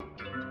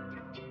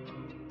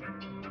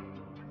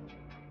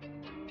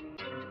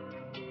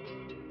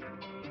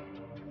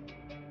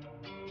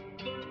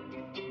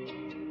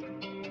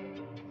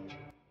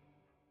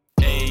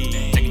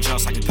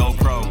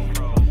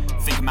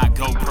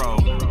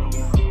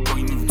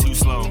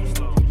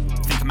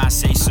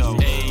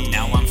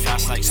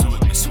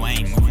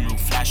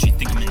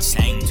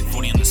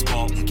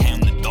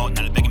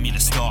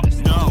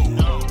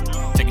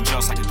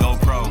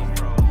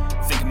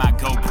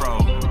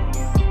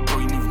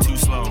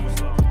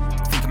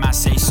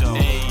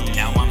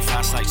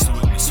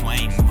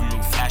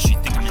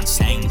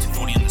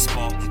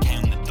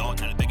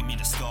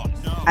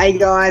Hey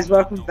guys,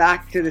 welcome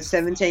back to the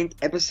 17th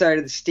episode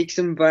of the Sticks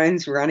and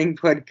Bones Running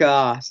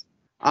Podcast.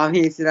 I'm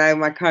here today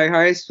with my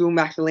co-host, Will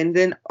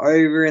McAlinden,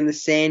 over in the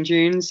sand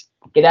dunes,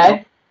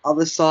 G'day.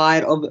 other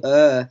side of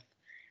Earth.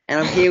 And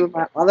I'm here with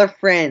my other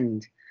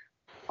friend,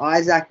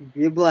 Izak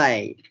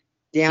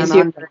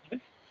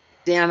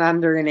down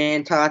under in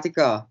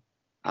Antarctica.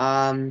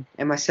 And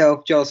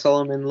myself, Joel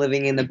Solomon,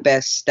 living in the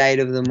best state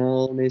of them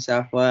all, New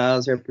South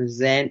Wales,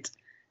 represent.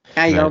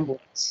 How you going,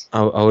 boys?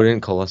 I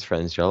wouldn't call us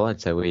friends, Joel.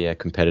 I'd say we're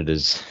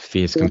competitors,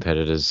 fierce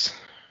competitors,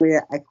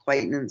 We're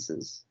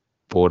acquaintances.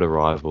 border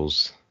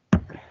rivals.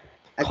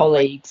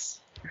 Colleagues.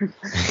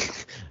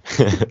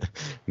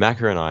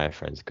 Macca and I are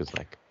friends because,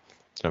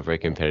 it's not very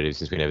competitive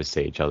since we never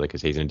see each other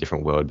because he's in a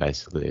different world,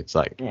 basically. It's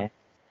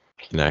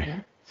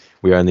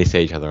we only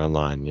see each other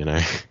online,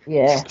 Yeah.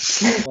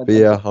 But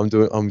yeah, I'm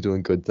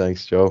doing good,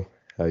 thanks, Joel.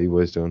 How are you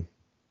boys doing?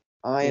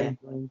 I am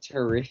doing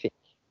terrific.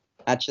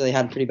 Actually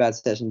had a pretty bad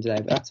session today,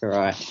 but that's all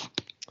right.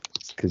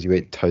 It's because you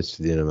ate toast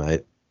for dinner,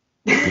 mate.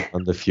 You're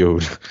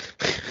underfueled.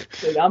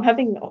 Dude, I'm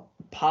having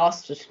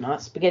pasta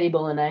tonight, spaghetti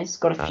bolognese.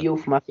 Got a fuel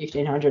for my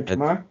 1500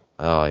 tomorrow.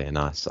 Oh, yeah,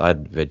 nice. I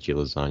had veggie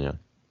lasagna.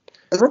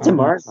 Is that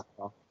tomorrow?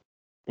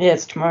 Yeah,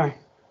 it's tomorrow.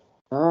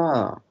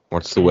 Oh.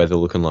 What's the weather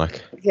looking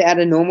like? Is it at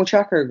a normal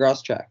track or a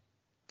grass track?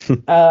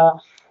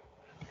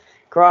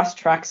 Grass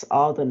tracks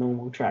are the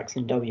normal tracks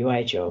in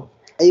WHO.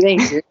 Are you being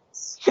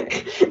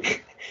serious?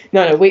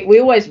 No, we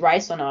always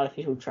race on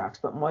artificial tracks,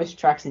 but most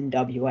tracks in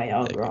WA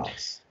are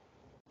grass.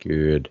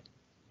 Good.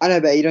 I know,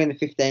 but you're doing the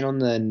 15 on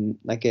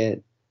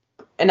the,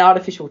 An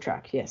artificial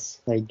track,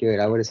 yes. Okay, good.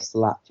 I would have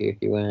slapped you if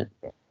you weren't.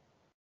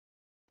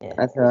 Yeah.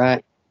 That's all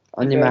right.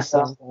 On your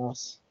muscle.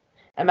 grass.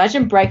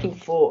 Imagine breaking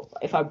 4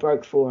 if I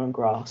broke 4 on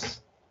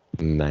grass.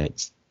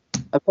 Mate,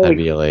 I'd that'd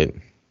be elite.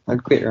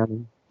 quit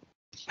running.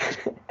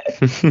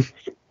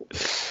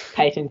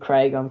 Peyton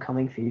Craig, I'm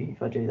coming for you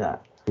if I do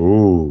that.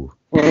 Ooh.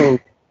 Whoa.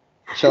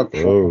 Shot.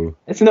 Ooh.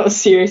 It's not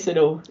serious at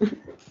all.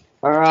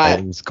 All right.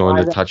 Peyton's going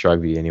to touch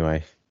rugby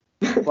anyway.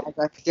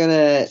 That's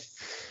gonna...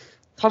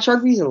 Touch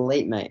rugby's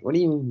elite, mate. What do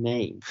you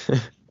mean? New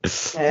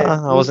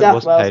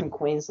South Wales and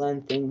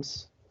Queensland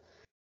things.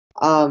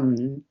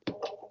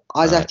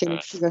 Izak, can you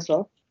kick us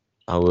off?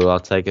 I'll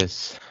take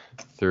us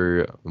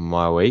through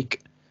my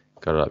week.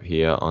 Got it up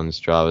here on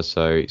Strava.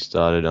 So it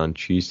started on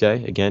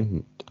Tuesday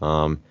again.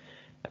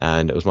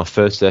 And it was my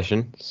first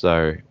session,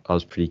 so I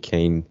was pretty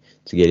keen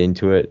to get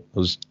into it. It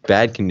was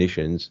bad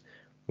conditions,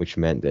 which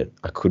meant that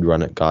I could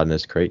run at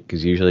Gardeners Creek,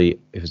 because usually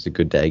if it's a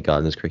good day,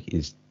 Gardeners Creek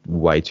is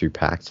way too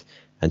packed.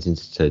 And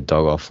since it's a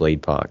dog-off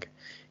lead park,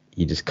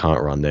 you just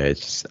can't run there. It's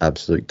just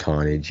absolute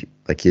carnage.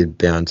 You're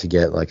bound to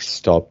get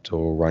stopped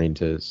or run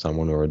into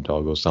someone or a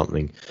dog or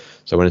something.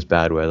 So when it's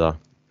bad weather,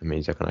 it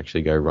means I can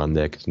actually go run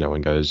there because no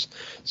one goes.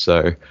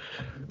 So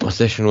my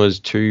session was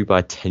 2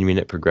 by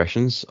 10-minute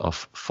progressions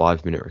off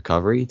 5-minute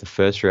recovery. The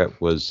first rep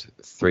was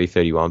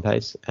 3:31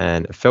 pace,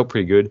 and it felt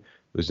pretty good. It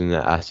was in the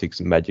ASICS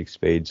magic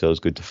speed, so it was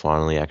good to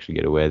finally actually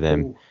get to wear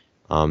them.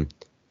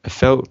 It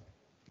felt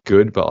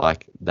good,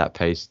 but that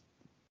pace,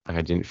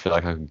 I didn't feel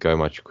like I could go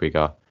much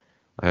quicker.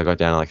 I got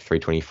down to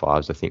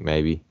 3:25s, I think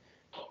maybe.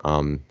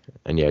 And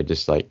yeah,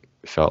 just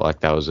felt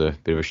like that was a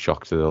bit of a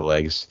shock to the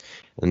legs.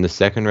 And the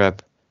second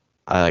rep,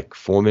 I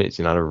 4 minutes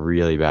in, I had a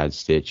really bad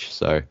stitch,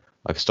 so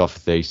I stopped for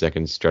 30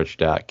 seconds,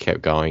 stretched out,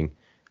 kept going.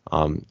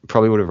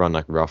 Probably would have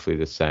run roughly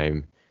the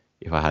same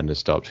if I hadn't have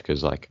stopped,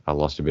 because I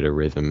lost a bit of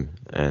rhythm,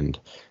 and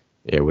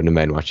it wouldn't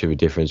have made much of a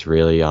difference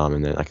really.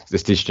 And then the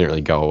stitch didn't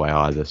really go away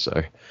either,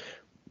 so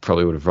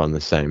probably would have run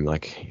the same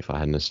if I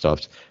hadn't have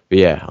stopped. But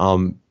yeah,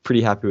 I'm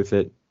pretty happy with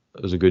it.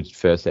 It was a good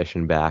first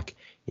session back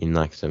in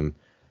some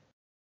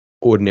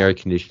ordinary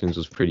conditions. It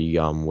was pretty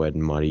wet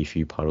and muddy, a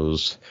few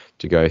puddles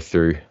to go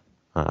through.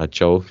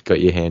 Joel,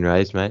 got your hand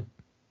raised, mate?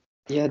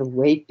 You had a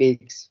weight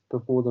fix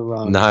before the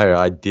run. No,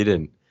 I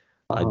didn't.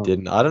 Oh. I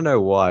didn't. I don't know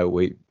why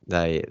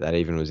that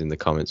even was in the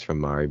comments from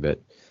Murray,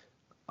 but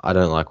I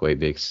don't like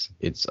Weet-Bix.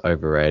 It's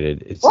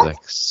overrated. It's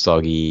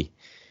soggy.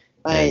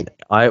 Mate,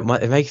 And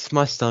it makes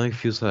my stomach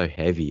feel so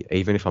heavy,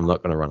 even if I'm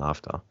not going to run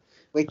after.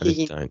 we're I just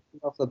kicking don't.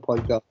 off the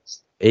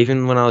podcast.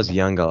 Even when I was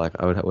younger,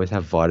 I would always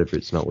have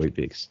Vitabrits, not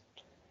Weet-Bix.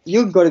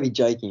 You've got to be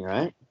joking,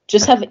 right?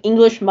 Just have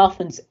English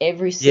muffins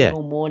every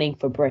single morning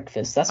for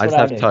breakfast. That's what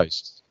I do. I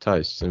just have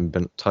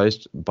toast,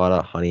 toast,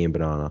 butter, honey, and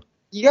banana.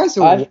 You guys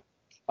are...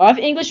 I have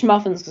English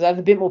muffins because I have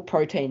a bit more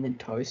protein than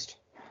toast.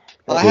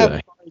 I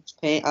have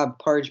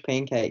porridge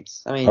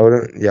pancakes. I mean, I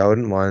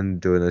wouldn't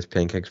mind doing those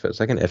pancakes, but it's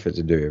an effort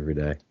to do every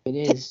day. It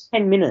is.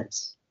 10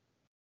 minutes.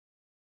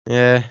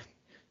 Yeah,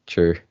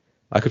 true.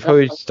 I could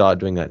probably start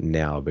doing that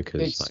now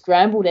because Dude,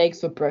 scrambled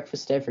eggs for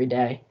breakfast every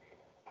day.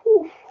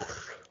 Whew.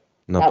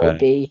 Not that bad. would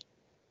be.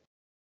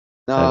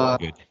 No,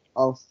 Good.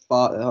 I'll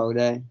fart the whole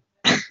day.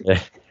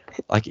 Yeah,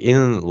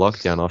 in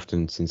lockdown,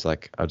 often since I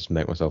just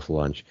make myself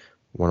lunch.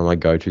 One of my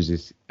go-tos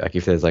is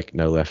if there's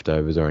no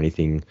leftovers or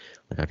anything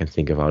I can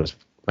think of, I'll just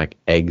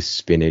eggs,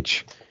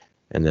 spinach,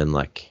 and then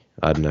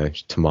I don't know,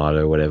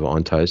 tomato or whatever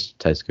on toast.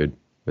 Tastes good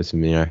with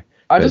some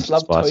I just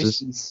love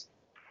spices. toasties.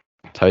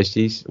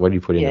 Toasties? What do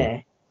you put in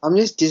them? I'm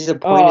just Oh,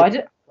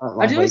 disappointed.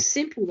 I do a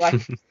simple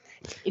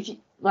if you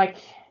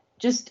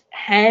just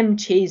ham,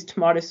 cheese,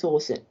 tomato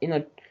sauce in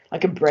a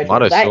bread.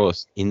 Tomato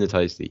sauce in the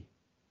toasty.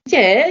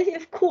 Yeah,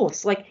 of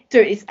course.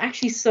 Dude, it's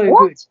actually so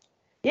What? good.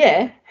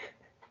 Yeah.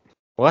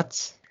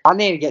 What? I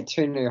need to get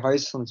 2 new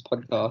hosts on this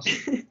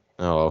podcast.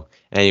 Oh, well.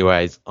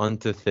 Anyways, on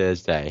to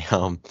Thursday.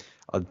 On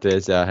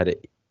Thursday, I had a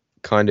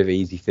kind of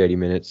easy 30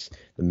 minutes.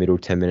 The middle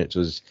 10 minutes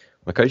was,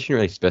 my coach didn't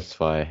really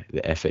specify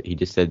the effort. He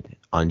just said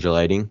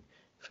undulating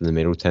for the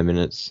middle 10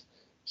 minutes.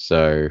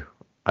 So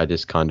I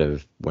just kind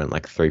of went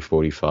like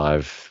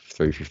 345,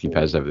 350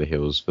 paces over the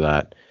hills for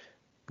that.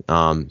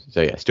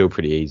 So yeah, still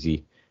pretty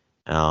easy.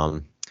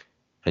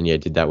 And yeah,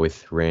 did that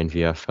with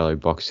Ranvia, fellow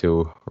Box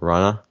Hill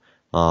runner.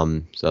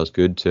 So that was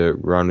good to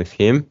run with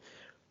him.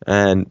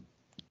 And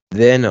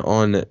then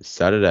on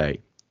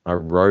Saturday, I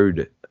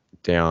rode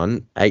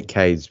down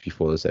 8Ks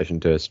before the session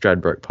to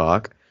Stradbroke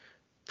Park.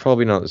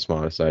 Probably not the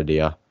smartest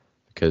idea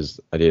because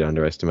I did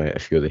underestimate a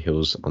few of the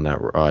hills on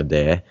that ride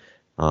there.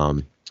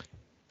 But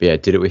yeah,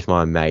 did it with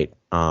my mate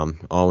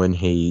Owen.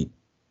 He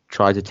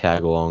tried to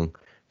tag along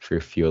for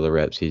a few of the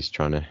reps. He's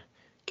trying to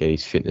get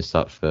his fitness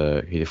up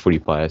he's a footy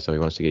player, so he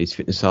wants to get his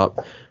fitness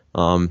up.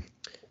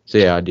 So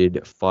yeah, I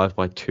did 5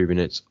 by 2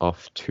 minutes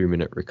off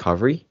 2-minute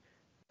recovery,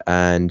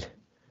 and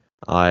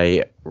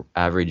I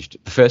averaged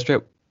the first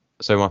rep.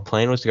 So my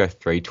plan was to go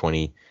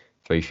 320,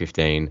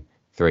 315,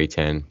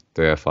 310,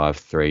 305,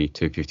 3,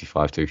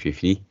 255,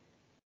 250.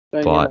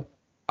 But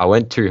I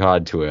went too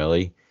hard too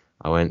early.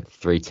 I went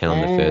 310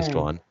 on the first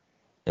one,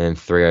 and then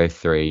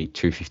 303,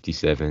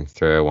 257,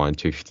 301,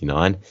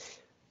 259.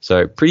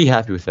 So pretty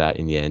happy with that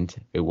in the end.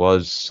 It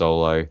was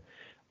solo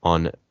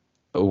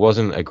it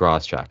wasn't a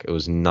grass track. It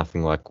was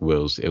nothing like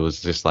Will's. It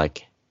was just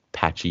like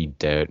patchy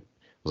dirt. It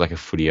was like a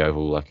footy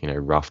oval,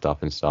 roughed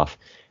up and stuff.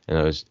 And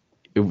it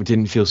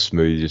didn't feel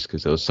smooth just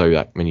because there was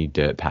so many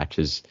dirt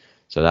patches.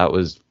 So that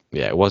was,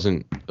 it was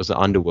an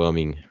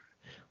underwhelming.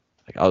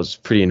 I was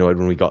pretty annoyed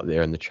when we got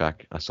there on the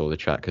track. I saw the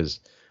track because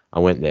I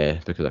went there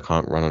because I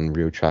can't run on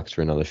real tracks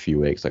for another few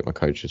weeks. My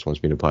coach just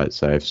wants me to play it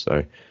safe.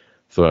 So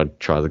thought I'd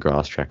try the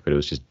grass track, but it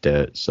was just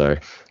dirt. So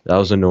that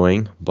was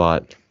annoying,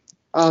 but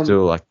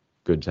still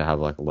good to have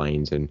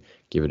lanes and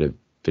give it a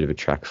bit of a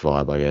track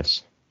vibe, I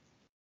guess.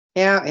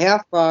 How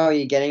far are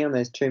you getting on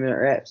those 2-minute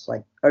reps?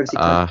 Over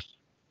 600?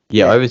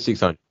 Yeah, over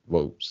 600.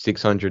 Well,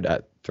 600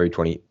 at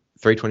 320.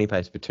 320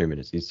 pace for 2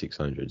 minutes is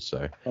 600.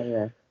 So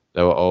yeah.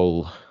 They were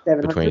all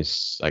 700? between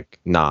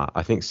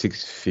I think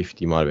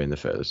 650 might have been the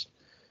furthest.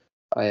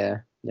 Oh yeah.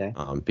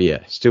 But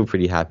yeah, still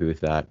pretty happy with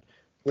that.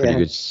 Pretty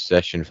good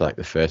session for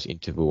the first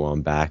interval while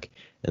I'm back.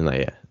 And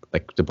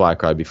the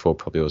bike ride before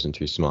probably wasn't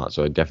too smart,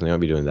 so I definitely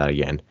won't be doing that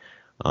again.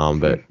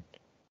 But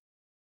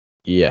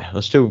yeah, I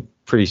was still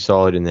pretty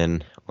solid. And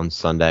then on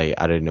Sunday,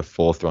 added in a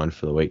 4th run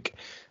for the week.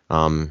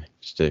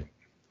 Just a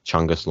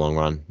Chungus long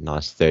run,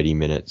 nice 30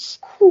 minutes.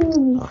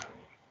 So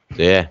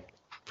yeah,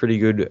 pretty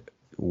good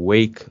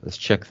week. Let's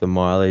check the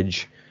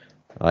mileage.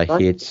 I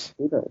hit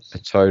a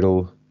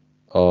total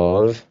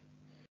of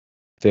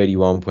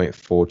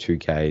 31.42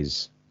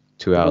 Ks,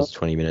 2 hours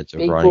 20 minutes of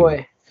Big running.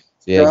 boy.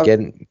 Yeah,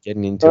 getting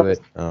into it.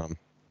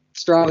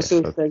 Strava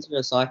still says you're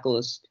a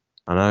cyclist.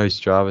 I know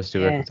Strava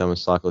still reckons I'm a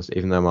cyclist,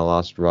 even though my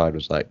last ride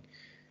was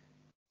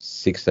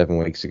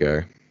 6-7 weeks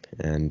ago,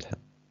 and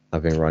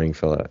I've been running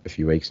for a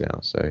few weeks now.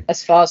 So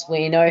as far as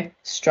we know,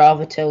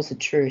 Strava tells the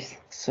truth.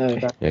 So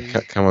yeah,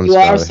 come on, you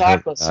Strava, are a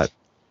cyclist.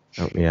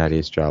 Help me out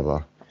here,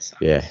 Strava.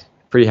 Yeah,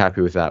 pretty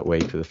happy with that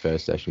week for the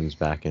first sessions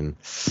back, and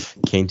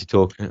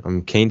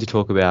I'm keen to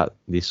talk about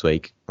this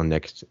week on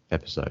next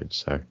episode.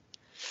 So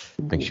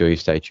make sure you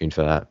stay tuned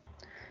for that.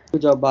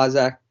 Good job,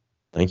 Izak.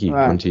 Thank you.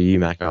 Right. On to you,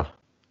 Macca.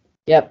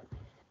 Yep.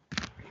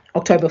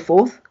 October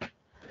 4th.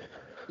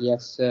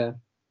 Yes, sir.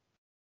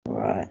 All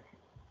right.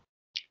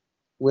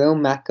 Will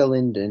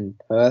Macca,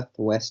 Perth,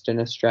 Western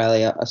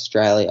Australia,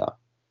 Australia.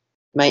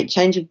 Mate,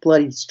 change your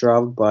bloody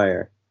Strava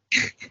bio.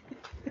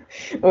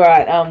 All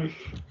right.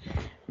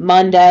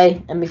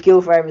 Monday, a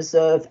McGillivray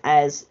Reserve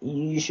as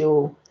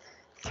usual.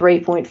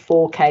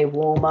 3.4k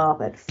warm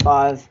up at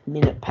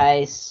 5-minute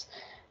pace.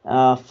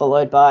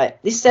 Followed by,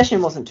 this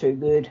session wasn't too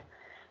good.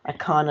 I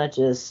kind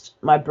of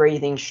my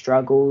breathing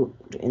struggled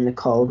in the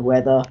cold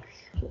weather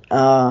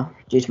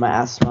due to my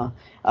asthma.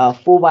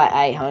 4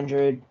 by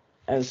 800.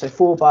 So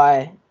 4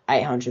 by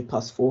 800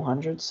 plus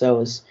 400.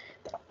 So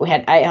we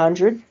had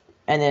 800,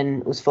 and then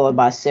it was followed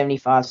by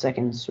 75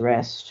 seconds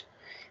rest,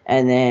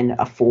 and then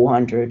a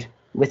 400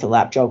 with a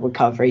lap jog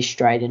recovery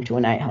straight into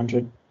an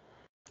 800.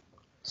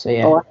 So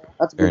yeah. Oh,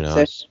 that's a good Very nice.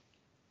 session.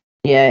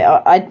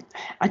 Yeah,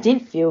 I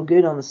didn't feel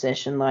good on the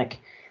session.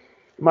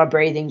 My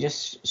breathing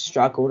just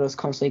struggled. I was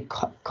constantly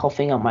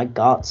coughing up my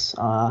guts.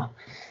 Up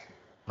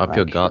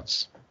your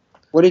guts.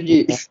 What did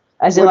you?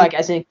 As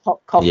in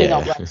coughing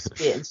up Yeah.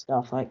 spit and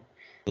stuff.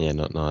 Yeah,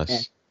 not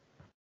nice.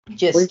 Yeah.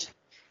 Just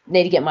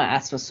need to get my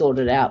asthma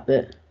sorted out.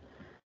 But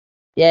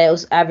yeah, it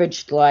was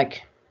averaged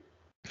I'd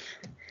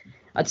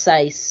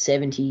say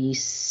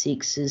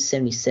 76s,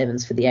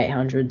 77s for the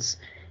 800s,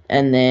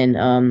 and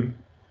then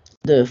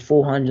the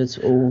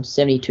 400s or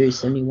 72,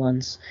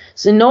 71s.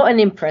 So not an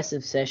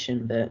impressive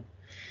session, but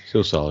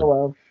Still solid. oh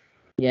well.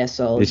 Yeah,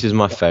 solid. This is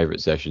my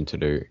favourite session to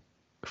do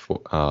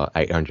for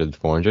 800,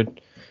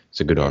 400. It's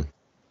a good one.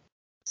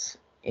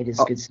 It is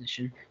a good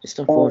session. Just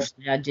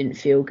unfortunately, I didn't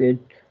feel good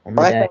on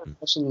the My day. favorite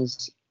session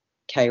is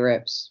K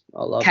reps.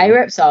 I love K them.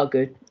 reps are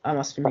good, I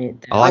must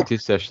admit. I like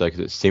this session because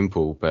it's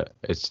simple, but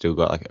it's still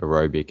got like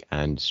aerobic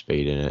and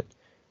speed in it.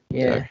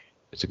 Yeah. So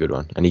it's a good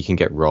one. And you can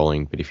get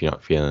rolling, but if you're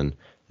not feeling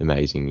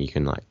amazing, you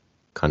can like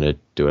kind of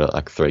do it at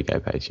like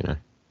 3K pace, you know?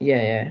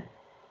 Yeah, yeah.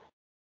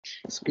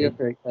 That's Your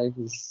good.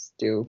 3K is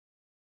still.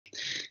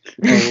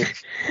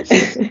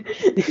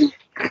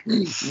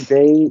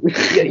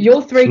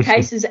 Your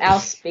 3Ks is our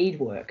speed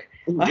work.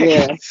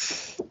 Yeah.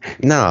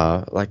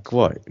 Nah, like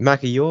what?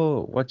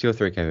 Macca, what's your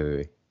 3K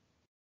movie?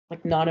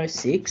 Like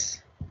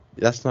 906.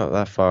 That's not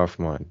that far off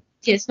mine.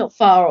 Yeah, it's not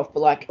far off,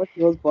 but like What's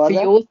yours, for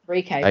brother? your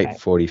 3K pace.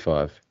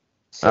 8:45.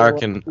 So I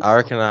reckon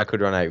I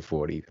could run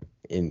 8:40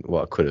 in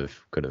what could have.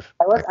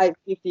 What's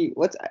 850?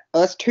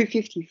 That's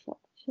 255.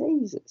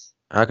 Jesus.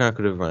 I reckon I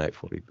could have run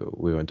 8:40, but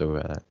we won't talk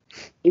about that.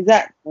 Is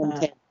that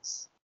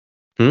 110s?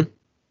 Hmm? Is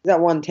that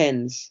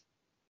 110s?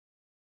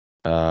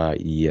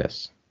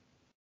 Yes.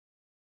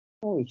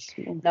 Holy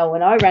smokes. No,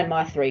 when I ran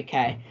my 3K,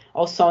 I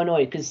was so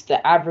annoyed because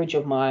the average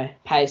of my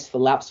pace for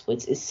lap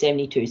splits is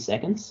 72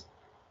 seconds.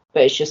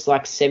 But it's just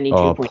like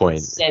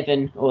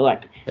 72.7 or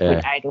like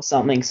 0.8 or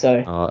something.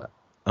 So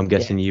I'm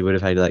guessing you would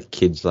have had like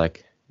kids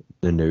like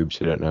the noobs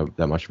who don't know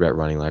that much about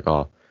running, like,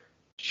 oh,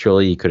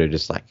 surely you could have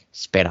just like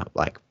sped up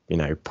like,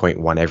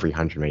 0.1 every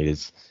 100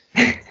 meters.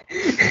 They're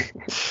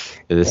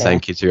the same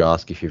kids who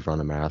ask if you've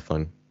run a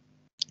marathon.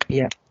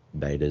 Yeah.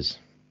 Betas.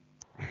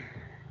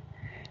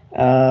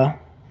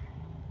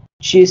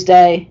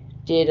 Tuesday,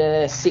 did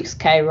a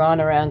 6K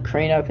run around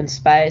Green Open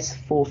Space,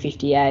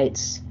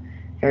 458s,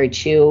 very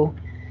chill.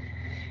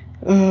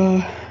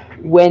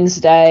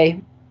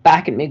 Wednesday,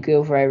 back at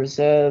McGillivray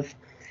Reserve,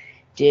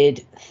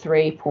 did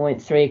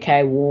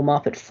 3.3K warm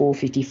up at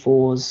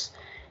 454s.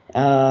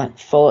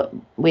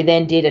 We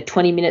then did a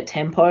 20-minute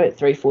tempo at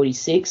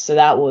 346, so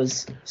that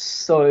was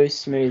so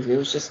smooth. It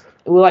was just,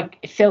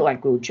 it felt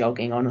like we were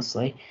jogging,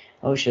 honestly.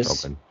 I was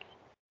just Jogging.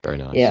 Very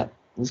nice. Yeah, it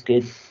was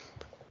good.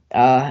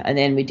 And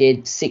then we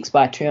did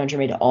 6x 200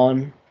 meter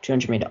on,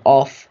 200 meter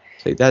off.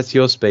 See, that's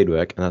your speed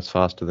work, and that's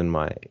faster than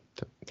my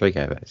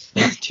 3K pace.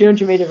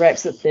 200 meter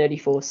reps at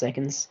 34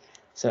 seconds.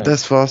 So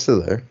That's faster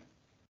though.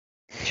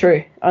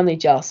 true, only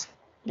just.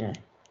 Yeah,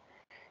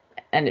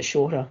 and it's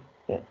shorter.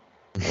 But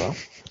well,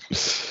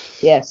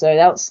 yeah. So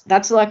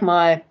that's like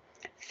my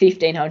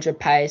 1500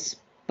 pace,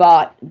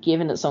 but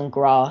given it's on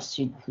grass,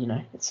 you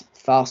know it's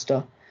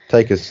faster.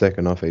 Take a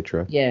second off each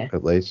rep. Yeah.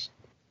 At least.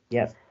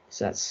 Yep.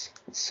 So that's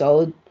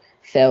solid.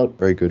 Felt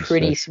Very good.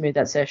 pretty smooth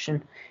that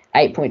session.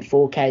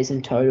 8.4 Ks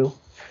in total.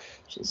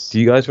 Do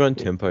you guys run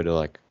tempo to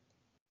like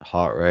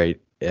heart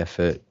rate,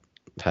 effort,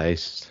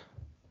 pace?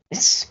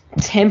 It's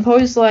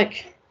tempo's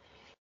like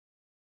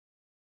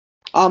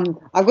I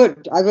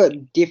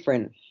got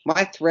different.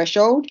 My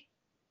threshold,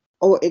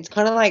 it's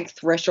kind of like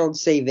threshold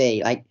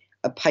CV, like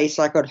a pace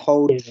I could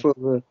hold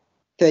for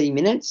 30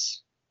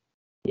 minutes.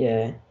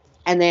 Yeah.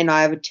 And then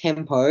I have a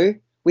tempo,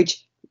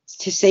 which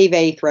to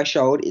CV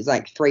threshold is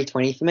like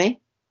 320 for me.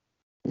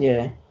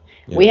 Yeah.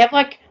 We have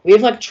like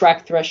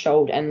track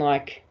threshold and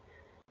like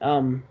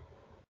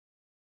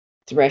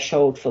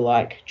threshold for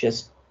like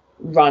just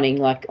running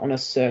like on a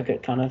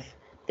circuit kind of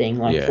thing.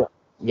 Like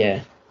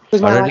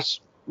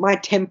Because my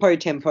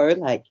tempo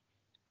like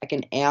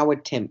an hour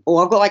tempo. Oh,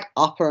 I've got like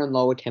upper and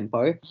lower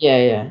tempo.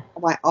 Yeah.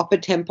 My upper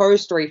tempo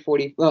is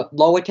 340.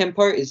 Lower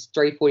tempo is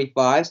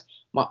 345s.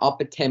 My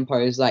upper tempo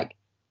is like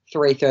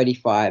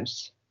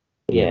 335s.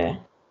 Yeah.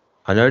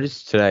 I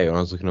noticed today when I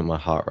was looking at my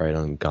heart rate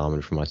on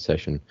Garmin for my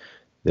session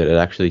that it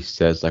actually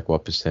says like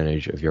what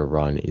percentage of your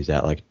run is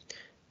at like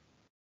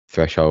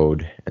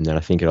threshold, and then I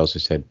think it also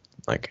said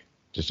like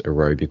just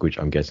aerobic, which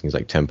I'm guessing is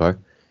like tempo.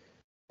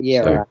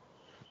 Yeah, so, right.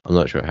 I'm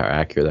not sure how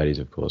accurate that is,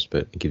 of course,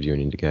 but it gives you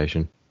an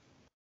indication.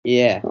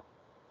 Yeah.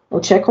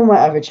 I'll check what my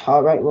average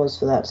heart rate was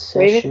for that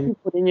session. Even if you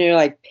put in your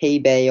like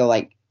PB or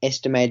like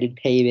estimated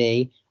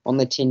PB on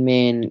the Tin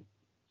Man,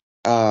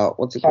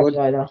 what's it called?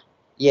 Calculator.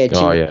 Yeah.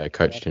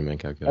 Coach Tin Man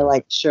calculator. It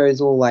like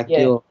shows all like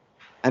your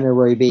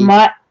anaerobic.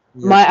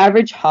 My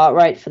average heart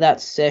rate for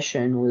that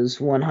session was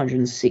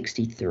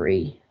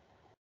 163.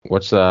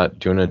 What's that?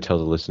 Do you want to tell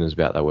the listeners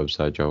about that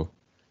website, Joel,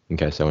 in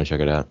case they want to check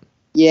it out?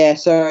 Yeah,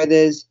 so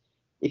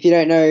if you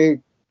don't know,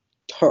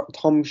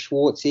 Tom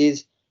Schwartz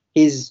he's,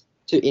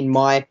 in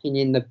my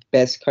opinion, the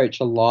best coach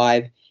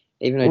alive,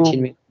 even though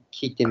Tin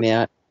kicked him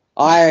out.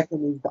 I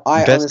reckon he's the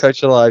best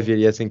coach alive, yet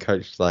he hasn't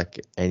coached like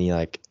any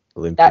like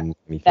Olympian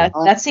anything.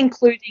 That's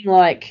including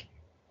like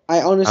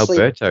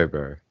Alberto,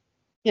 bro.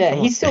 Yeah,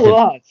 he's still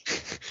alive.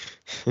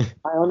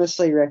 I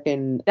honestly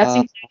reckon that's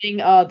including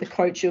the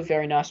coach of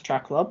Very Nice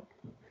Track Club.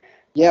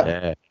 Yep.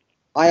 Yeah.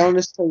 I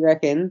honestly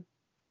reckon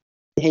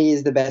he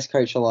is the best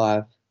coach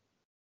alive.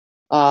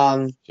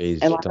 Jeez,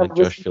 and like, don't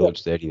Josh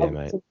Phillips dirty there,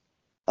 mate.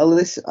 I've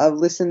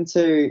listened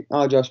to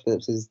Josh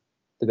Phillips is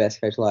the best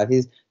coach alive.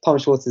 Tom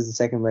Schwartz is the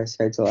second best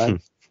coach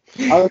alive.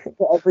 I listen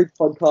to every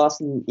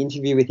podcast and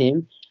interview with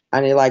him,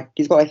 and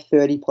he's got like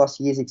 30+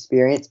 years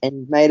experience, and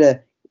he's made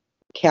a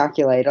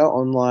calculator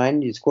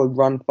online. It's called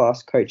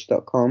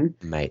runfastcoach.com.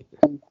 Mate.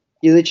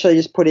 You literally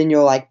just put in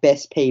your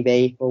best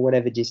PB for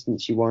whatever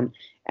distance you want,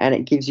 and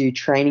it gives you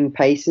training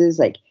paces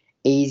like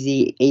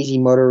easy,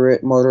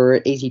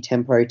 moderate, easy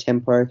tempo,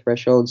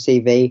 threshold,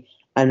 CV,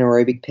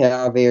 anaerobic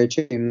power,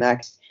 VO2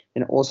 max,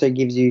 and it also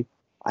gives you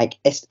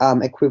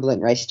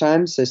equivalent race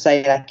times. So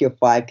say your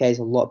 5K is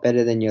a lot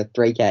better than your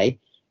 3K,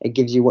 it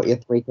gives you what your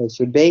 3K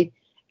should be,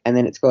 and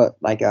then it's got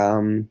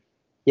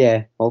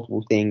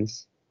multiple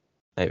things.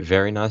 A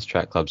very nice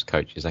track club's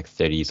coach is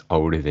 30 years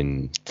older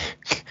than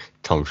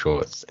Tom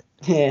Schwartz.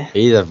 Yeah.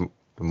 He's have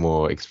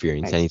more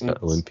experience and he's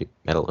got Olympic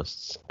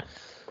medalists.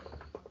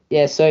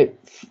 Yeah, so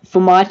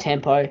for my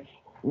tempo,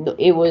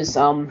 it was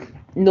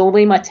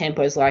normally my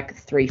tempo is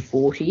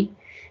 340,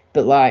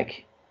 but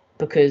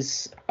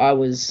because I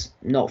was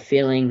not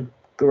feeling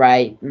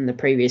great in the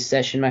previous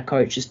session, my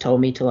coach just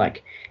told me to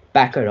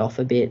back it off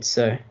a bit.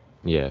 So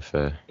yeah,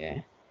 fair.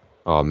 Yeah.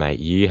 Oh mate,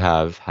 you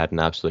have had an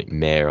absolute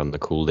mare on the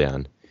cool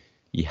down.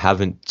 You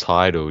haven't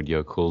titled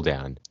your cool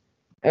down.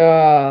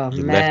 Oh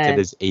You man, left it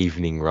as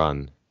evening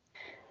run.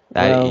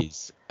 That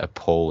is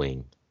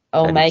appalling.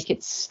 I'll make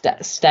it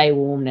stay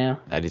warm now.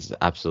 That is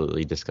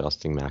absolutely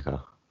disgusting,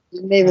 Macca.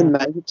 Didn't even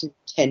make it to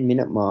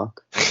 10-minute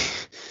mark.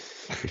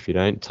 If you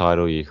don't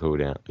title your cool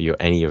down,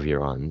 any of your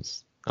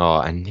runs.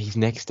 Oh, and his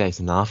next day's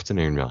an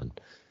afternoon run.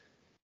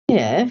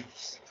 Yeah,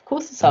 of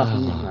course it's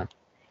afternoon run.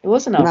 It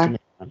was an afternoon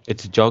run.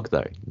 It's a jog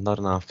though, not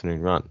an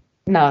afternoon run.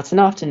 No, it's an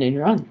afternoon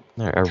run.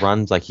 No, a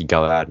run's you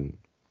go out and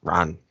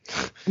run.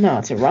 No,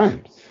 it's a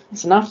run.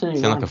 It's an afternoon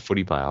run. Sound like a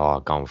footy player.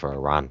 Oh, going for a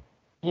run.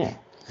 Yeah.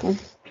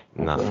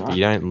 No, but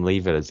you don't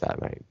leave it as that,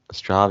 mate.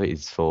 Strava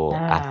is for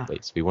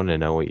athletes. We want to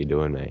know what you're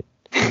doing, mate.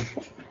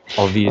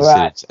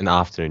 Obviously, it's an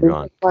afternoon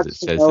run because it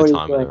says the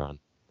time of the run.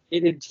 He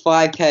did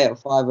 5K at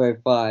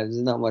 5:05.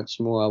 There's not much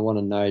more I want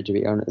to know, to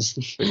be honest.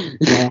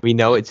 We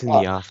know it's in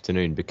the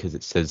afternoon because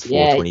it says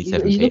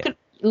 4:27 p.m.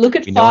 Look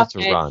at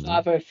 5K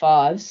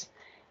 5:05s,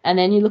 and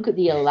then you look at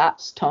the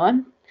elapsed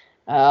time.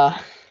 Oh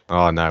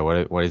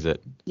no! What is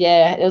it?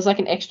 Yeah, there was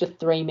an extra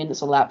 3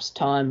 minutes elapsed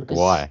time. Because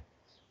why?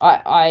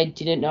 I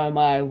didn't know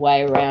my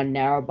way around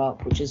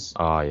Narrabuk, which is.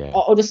 Oh yeah.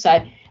 I'll just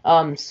say.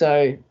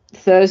 So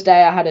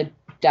Thursday I had a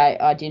day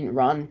I didn't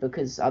run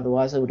because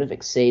otherwise I would have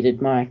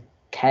exceeded my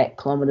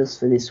kilometers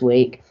for this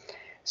week.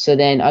 So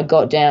then I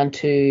got down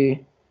to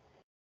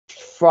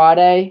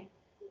Friday.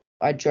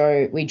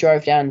 We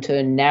drove down to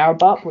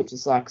Narrabuk, which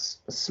is a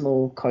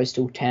small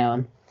coastal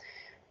town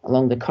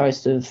along the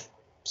coast of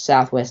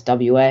southwest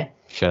WA.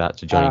 Shout out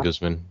to Johnny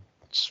Guzman,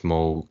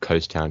 small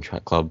coast town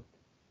track club.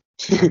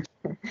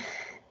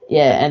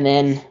 Yeah, and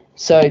then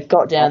so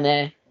got down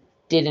there,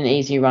 did an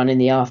easy run in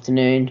the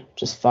afternoon,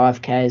 just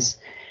 5Ks,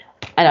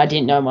 and I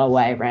didn't know my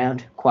way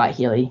around, quite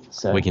hilly.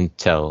 So we can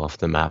tell off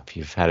the map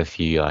you've had a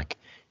few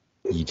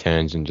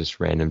U-turns and just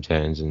random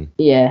turns and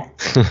yeah.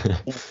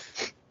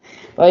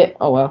 But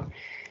oh well.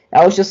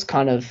 I was just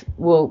on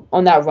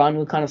that run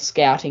we're kind of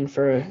scouting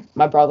for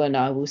my brother and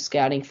I were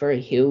scouting for a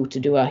hill to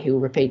do our hill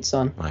repeats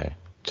on. Oh, yeah.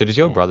 So does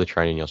your brother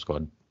train in your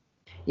squad?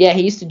 Yeah,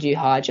 he used to do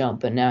high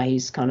jump, but now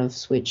he's kind of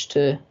switched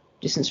to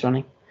distance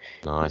running.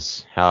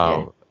 Nice.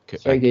 How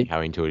very good.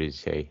 How into it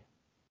is he?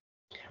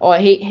 Oh,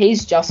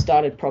 he's just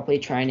started properly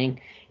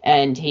training,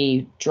 and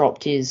he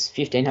dropped his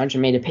 1500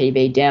 meter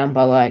PB down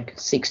by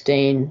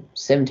 16,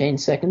 17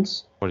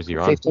 seconds. What does he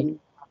run? 15.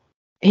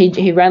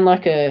 He ran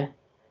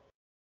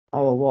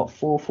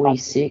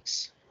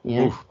 4:46.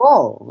 Yeah. Oof.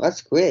 Oh,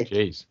 that's quick.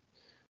 Jeez.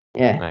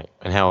 Yeah. Mate.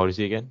 And how old is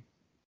he again?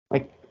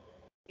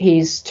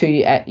 He's 2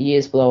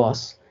 years below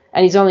us,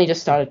 and he's only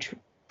just started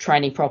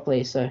training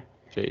properly. So.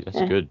 Jeez,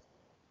 that's good.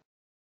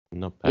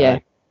 Not bad. Yeah,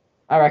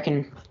 I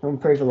reckon he'll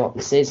improve a lot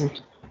this season.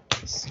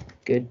 It's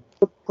good.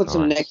 Put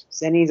some next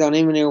percentage on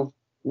him and he'll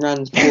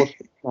run 4th.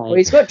 Well,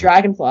 he's got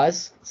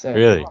dragonflies. So.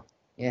 Really?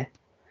 Yeah.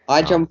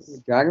 I jump with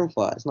the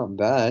dragonfly. It's not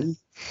bad.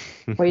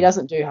 Well, he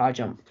doesn't do high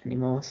jump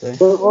anymore. So.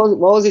 What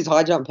was his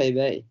high jump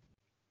PB?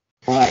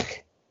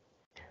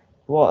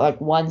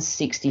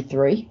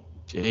 163.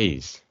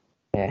 Jeez.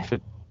 Yeah.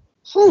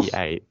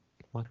 58.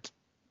 What?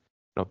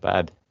 Not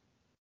bad.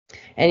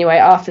 Anyway,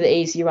 after the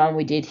easy run,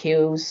 we did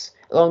hills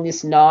along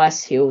this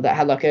nice hill that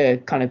had a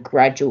kind of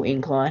gradual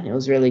incline. It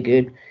was really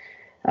good.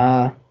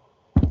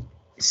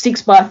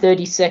 6 by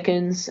 30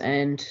 seconds,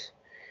 and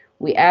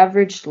we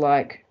averaged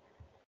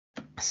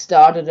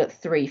started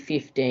at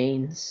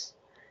 3:15s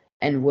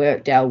and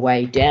worked our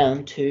way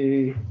down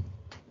to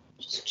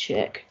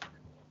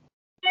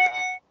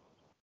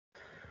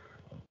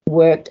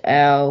Worked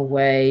our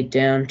way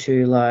down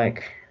to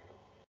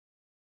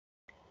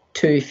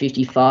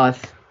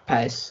 2:55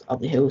 pace up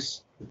the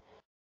hills.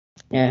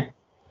 Yeah.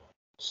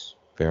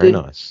 Very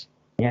nice.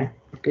 Yeah,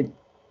 good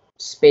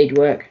speed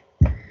work.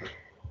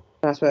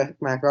 Nice work,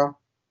 Macca.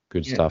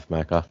 Good stuff,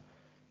 Macca.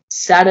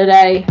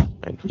 Saturday.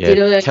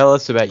 Yeah, tell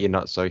us about your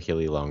not so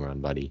hilly long run,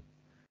 buddy.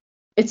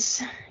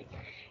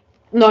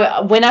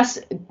 No, when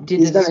did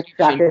He's the gonna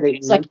crack description, it at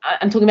it's you. like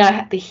I'm talking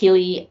about the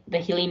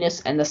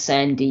hilliness and the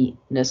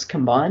sandiness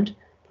combined.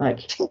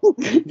 Like,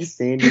 The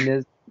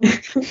sandiness.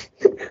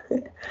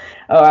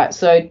 all right.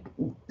 So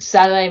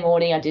Saturday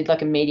morning, I did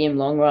like a medium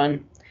long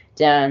run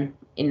down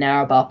in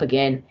Narrabeen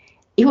again.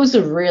 It was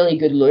a really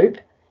good loop,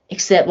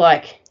 except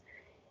like,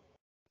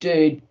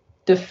 dude,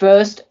 the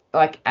first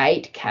like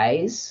 8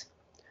 Ks,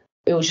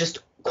 it was just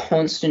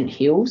constant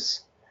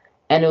hills,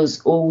 and it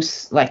was all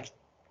like,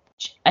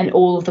 and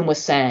all of them were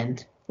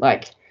sand.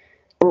 Like,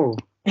 Oh,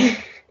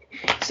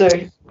 so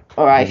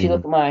all right. If you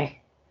look at my so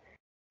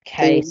you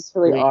case,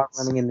 literally are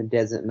running in the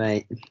desert,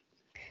 mate.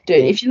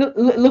 dude, if you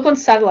look on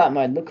satellite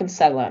mode,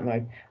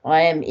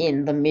 I am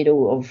in the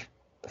middle of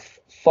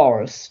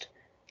forest.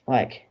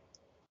 Like,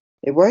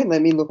 It won't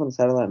let me look on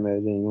satellite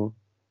mode anymore.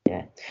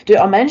 dude,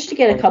 I managed to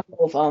get a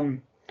couple of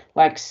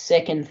like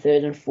second,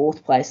 third, and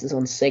fourth places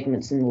on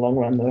segments in the long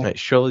run though. Mate,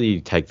 surely you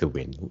take the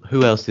win.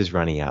 Who else is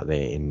running out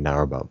there in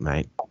Narrabeen,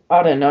 mate?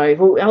 I don't know.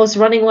 Well, I was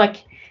running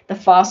like the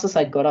fastest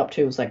I got up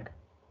to was like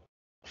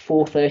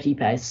 4:30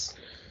 pace.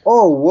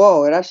 Oh,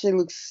 whoa! It actually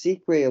looks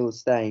sick where you're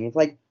staying. It's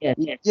like Yeah,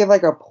 you have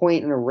like a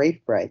point and a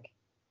reef break.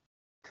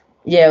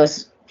 yeah, it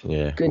was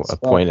Yeah, good a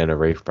spot. point and a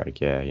reef break.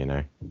 Yeah, you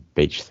know,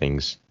 beach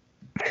things.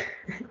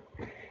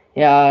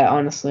 Yeah, I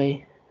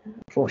honestly,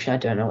 unfortunately, I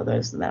don't know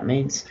what that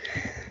means.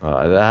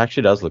 That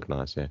actually does look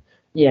nice. Yeah.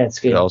 Yeah, it's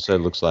It good. also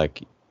looks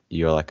like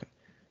you're like,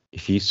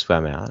 if you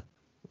swam out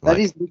That like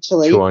is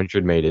literally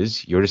 200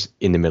 meters, you're just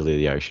in the middle of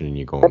the ocean and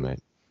you're gone, mate.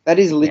 that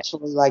is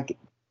literally like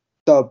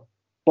the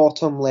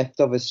bottom left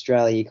of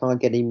Australia. You can't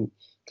get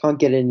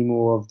any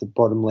more of the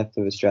bottom left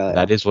of Australia.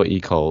 That is what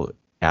you call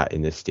out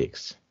in the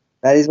sticks.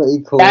 That is what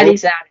you call That it.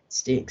 is out in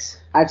sticks.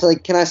 Actually,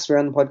 can I swear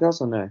on the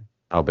podcast or no?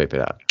 I'll beep it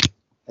out.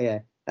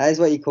 Okay, that is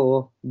what you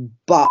call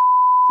but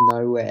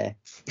nowhere.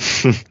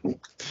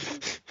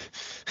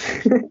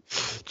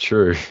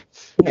 True.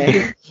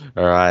 Yeah.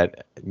 All right,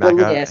 Well,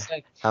 Macca. Yeah, so,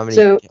 How many?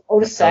 so I'll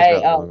just tell us say,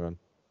 about the long run.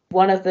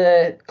 one of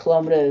the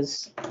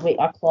kilometers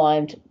I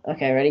climbed.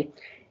 Okay, ready?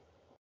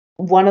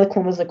 One of the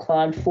kilometers I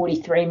climbed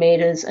 43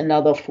 meters,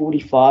 another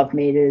 45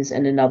 meters,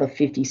 and another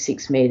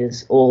 56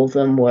 meters. All of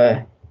them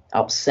were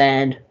up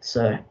sand,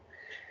 so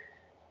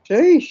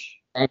Sheesh.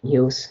 sand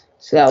hills.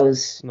 So that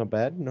was, Not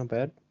bad. Not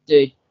bad.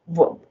 dude.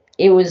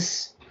 It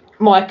was,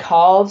 my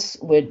calves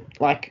were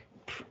like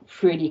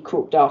pretty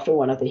cooked after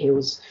one of the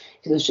hills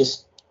because it was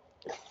just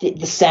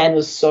the sand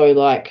was so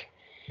like.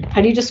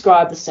 How do you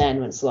describe the sand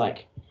when it's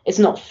like, it's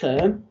not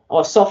firm?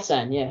 Oh, soft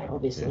sand, yeah,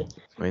 obviously.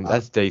 I mean,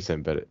 that's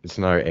decent, but it's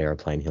no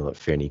aeroplane hill at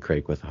Ferny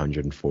Creek with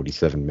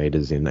 147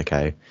 meters in.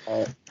 Okay.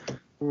 Yeah.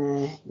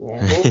 Well,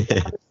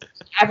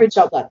 average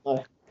up that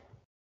though.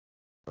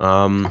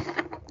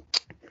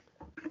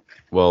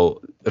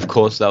 Well, of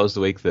course, that was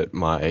the week that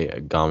my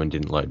Garmin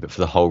didn't load, but for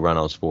the whole run,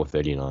 I was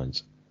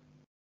 4:39s.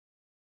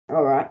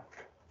 All right.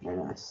 Very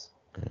nice.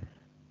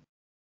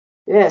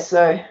 Yeah,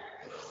 so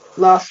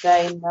last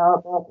day in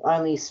Narrabeen, I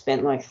only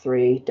spent like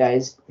 3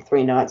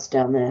 nights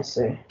down there,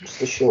 so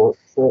just a short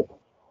trip.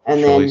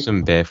 And Surely then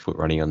some barefoot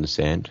running on the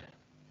sand.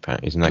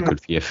 Apparently, isn't that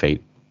good for your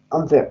feet?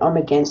 I'm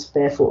against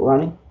barefoot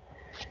running.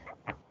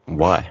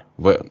 Why?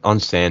 Well, on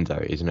sand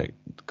though, isn't it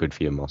good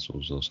for your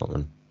muscles or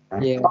something?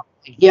 Yeah.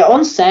 Yeah,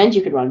 on sand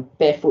you could run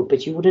barefoot,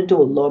 but you wouldn't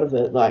do a lot of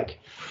it. Like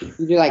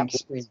You do like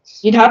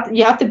sprints. you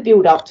have to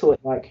build up to it.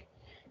 Like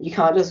you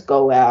can't just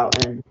go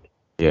out and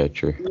Yeah,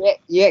 true.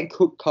 You get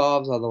cooked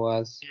calves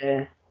otherwise.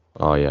 yeah.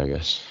 Oh yeah, I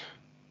guess.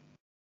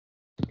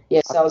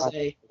 Yes, that was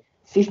a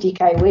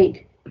 50K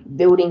week,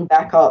 building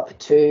back up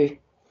to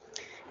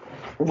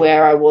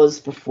where I was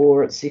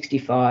before at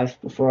 65,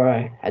 before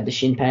I had the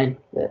shin pain.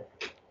 But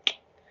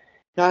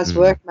Nice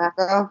work,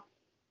 Macca.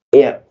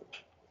 yeah,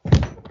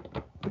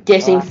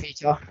 getting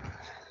fitter.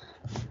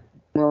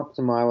 Welcome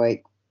to my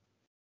week.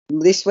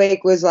 This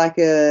week was like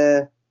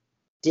a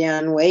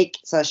down week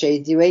 /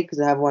 easy week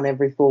because I have one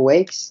every 4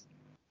 weeks.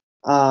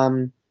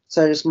 So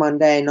just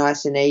Monday,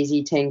 nice and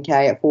easy, 10K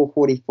at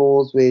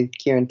 444s with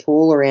Kieran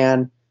Toole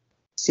around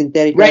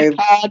Synthetic Red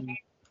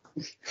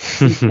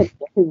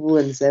Oval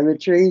and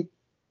Cemetery.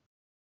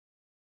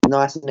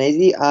 Nice and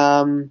easy.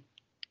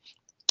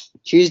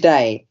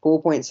 Tuesday,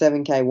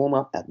 4.7K warm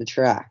up at the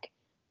track.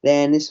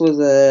 Then this was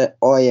I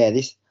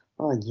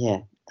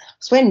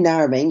swear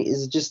Narrabeen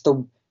is just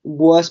the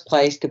worst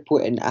place to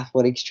put an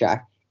athletics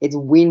track. It's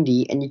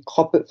windy and you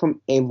cop it from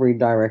every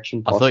direction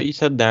I possible. thought you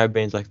said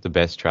Narrabeen's like the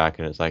best track,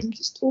 and it's like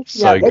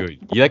so good.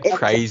 You like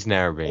praise It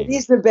Narrabeen.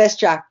 is the best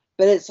track,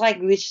 but it's like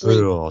literally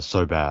Oh,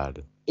 so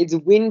bad. it's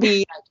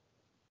windy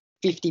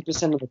like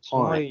 50% of the What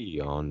are time.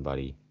 you on,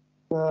 buddy?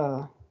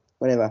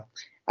 Whatever.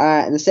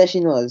 And the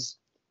session was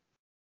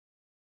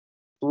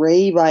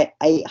 3 by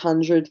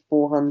 800,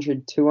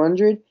 400,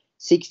 200,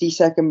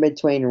 60-second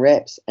between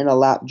reps, and a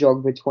lap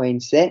jog between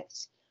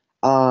sets.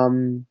 A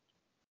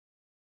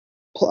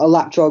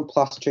lap jog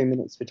plus 2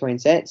 minutes between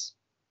sets.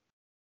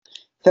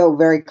 Felt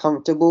very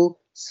comfortable.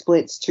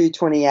 Splits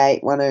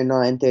 228,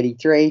 109,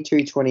 33,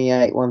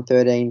 228,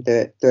 113,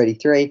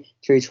 33,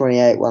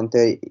 228,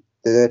 130,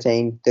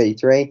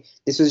 13:33.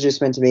 This was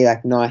just meant to be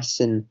like nice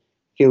and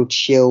feel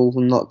chill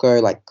and not go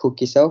like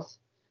cook yourself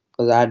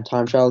because I had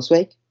time trial this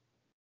week.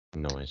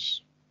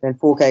 Nice. Then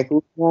 4K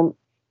cool one.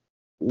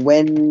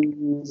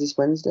 When is this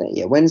Wednesday?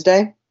 Yeah,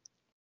 Wednesday.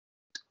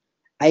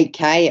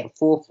 8K at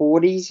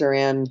 440s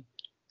around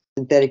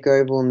Synthetic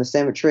Oval in the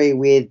cemetery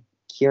with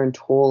Kieran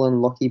Tall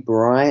and Lockie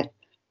Bryant.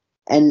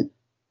 And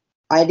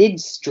I did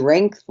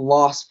strength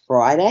last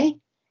Friday,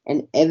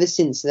 and ever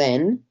since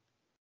then,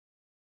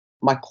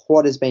 my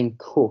quad has been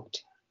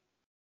cooked.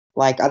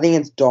 Like, I think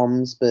it's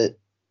DOMS, but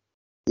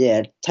yeah,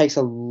 it takes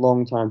a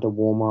long time to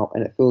warm up,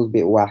 and it feels a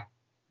bit whack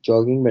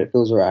jogging, but it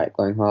feels alright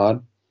going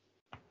hard.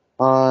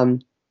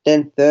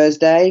 Then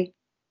Thursday,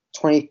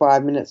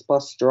 25 minutes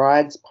plus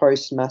strides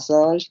post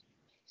massage,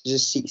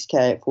 just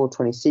 6K at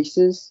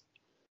 426s.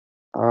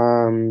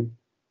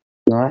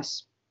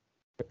 Nice.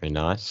 Very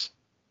nice.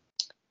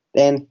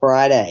 Then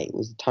Friday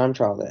was the time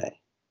trial day.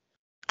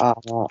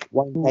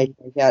 1K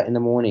takeout in the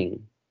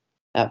morning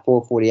at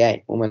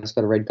 4:48. Almost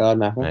got a red card,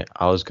 Macca. Mate,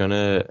 I was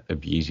gonna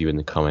abuse you in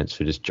the comments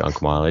for just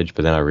junk mileage,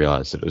 but then I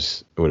realised it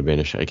would have been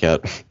a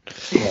shakeout.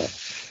 Yeah.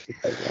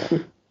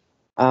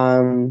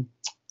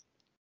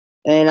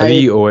 And Have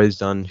you always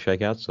done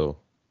shakeouts or?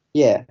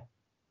 Yeah.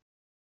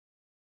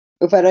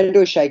 If I don't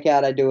do a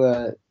shakeout, I do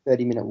a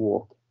 30-minute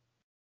walk.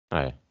 Oh,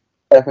 yeah.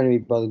 I'm not going to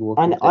be bothered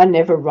walking. I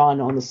never run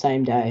on the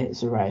same day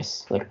as a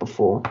race, like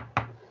before.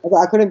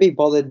 I couldn't be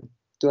bothered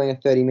doing a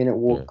 30-minute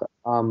walk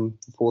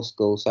before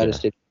school, so I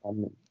just did 5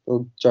 minutes.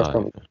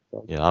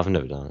 Yeah, I've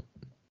never done it.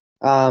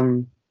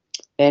 And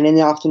in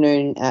the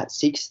afternoon at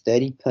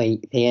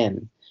 6:30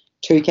 p.m.,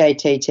 2K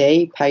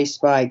TT,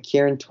 paced by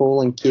Kieran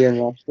Tall and Kieran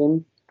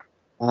Rushton.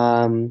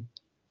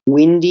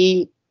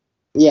 Windy.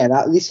 Yeah,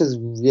 this was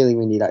really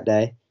windy that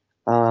day.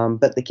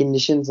 But the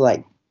conditions,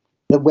 like,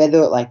 the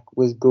weather, like,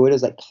 was good. It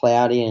was, like,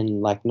 cloudy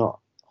and, like, not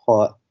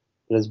hot.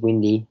 It was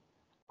windy.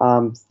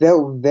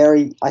 Felt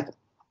very, like,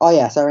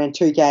 so I ran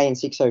 2K in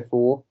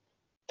 6:04.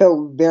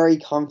 Felt very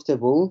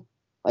comfortable,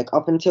 like,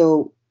 up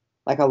until,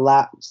 like, a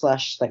lap /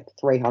 like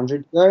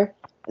 300 go.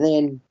 And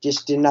then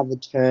just didn't have the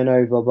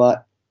turnover,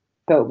 but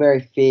felt very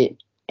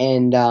fit.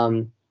 And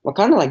I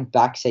kind of, like,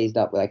 back seized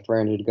up with, like,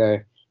 300 to go.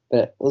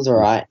 But it was all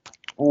right.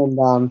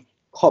 And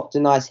copped a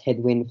nice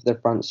headwind for the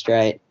front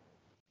straight.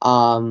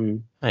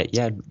 Mate,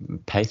 yeah,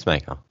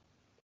 pacemaker.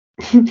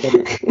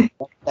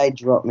 They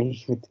dropped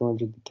me with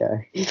 200 to go.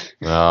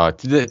 Oh,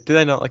 did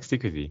they not like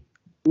stick with you?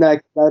 No,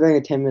 they were doing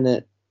a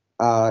 10-minute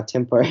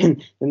tempo,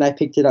 and then they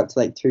picked it up to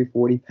like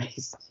 240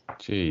 pace.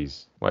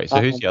 Jeez. Wait,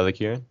 so who's the other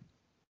Kieran?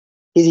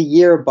 He's a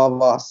year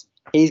above us.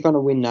 He's going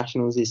to win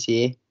nationals this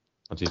year.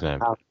 What's his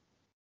name?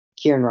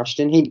 Kieran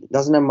Rushton. He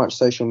doesn't have much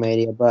social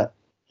media, but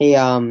he's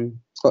got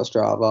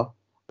Strava.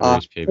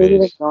 He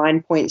did a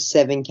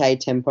 9.7K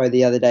tempo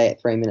the other day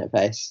at 3-minute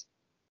pace.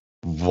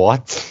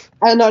 What?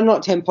 No,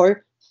 not tempo.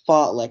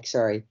 Fartlek,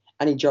 sorry.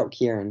 And he dropped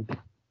Kieran.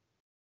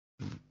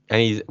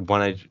 And he's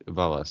one age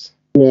above us.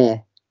 Yeah,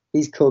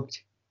 he's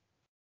cooked.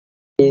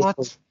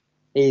 What?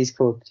 He's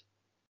cooked.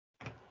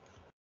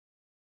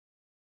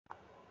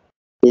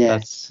 Yeah.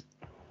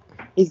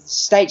 He's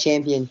state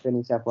champion for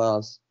New South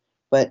Wales,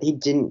 but he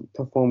didn't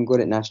perform good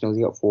at nationals.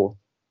 He got 4th.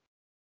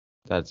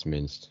 That's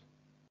minced.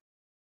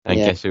 And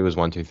guess who was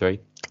 1, 2, 3?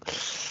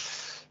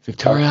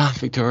 Victoria.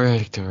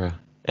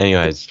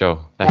 Anyways,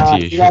 Joel, back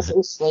to you. You guys are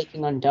all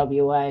sleeping on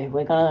WA.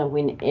 We're gonna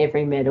win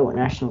every medal at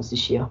nationals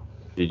this year.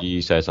 Did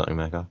you say something,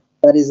 Macca?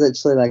 That is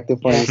literally like the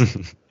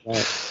funniest.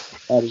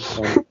 That is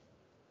funny.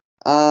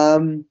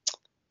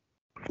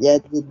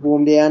 Did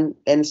warm down.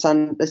 Then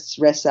let's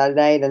rest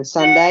Saturday. Then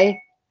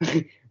Sunday,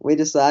 we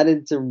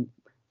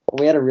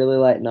had a really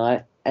late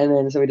night, and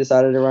then so we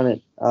decided to run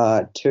at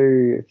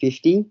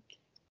 2:50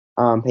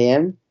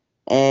 p.m.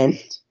 and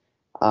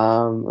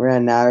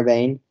around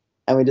Narrabeen,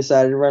 and we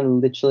decided to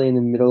run literally in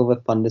the middle of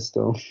a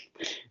thunderstorm.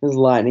 It was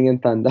lightning and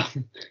thunder,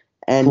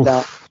 and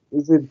it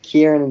was with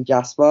Kieran and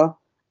Jasper.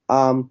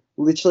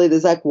 Literally,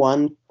 there's like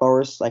one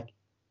forest, like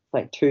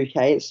 2K,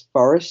 it's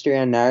forest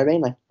around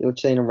Narrabeen, like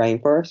literally in a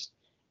rainforest.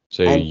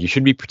 So you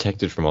should be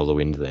protected from all the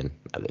wind then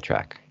at the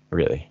track,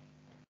 really.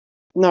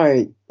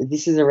 No,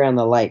 this is around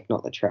the lake,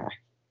 not the track.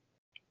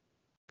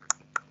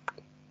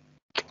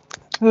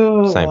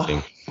 Same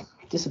thing.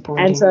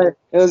 Disappointing. And so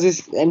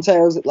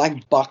it was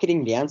like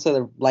bucketing down, so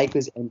the lake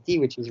was empty,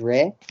 which was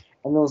rare.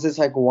 And there was this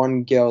like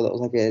one girl that was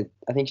like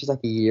I think she's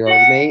like a year older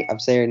than me. I've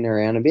seen her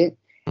around a bit.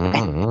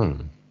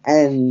 Mm-hmm.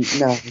 And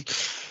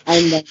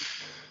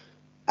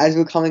as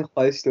we're coming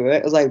close to it,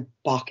 it was like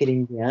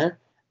bucketing down.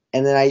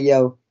 And then I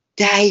yell,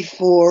 "Day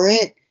for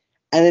it!"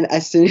 And then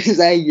as soon as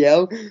I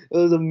yell, it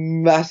was a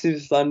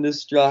massive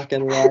thunderstruck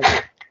and like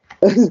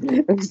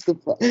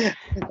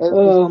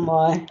oh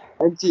my!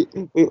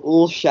 We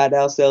all shat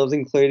ourselves,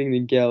 including the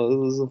girl. It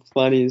was the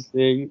funniest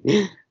thing.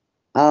 It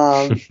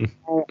was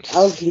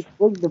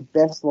the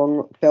best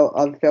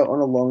I've felt on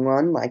a long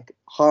run. Like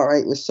heart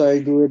rate was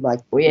so good. Like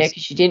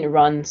because you didn't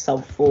run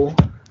sub 4.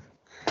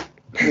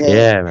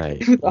 Yeah,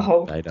 mate.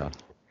 Later.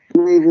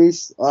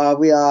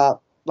 We are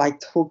like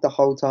talked the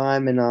whole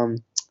time,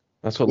 and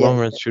that's what long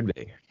runs should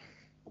be.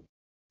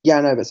 Yeah,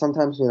 I know, but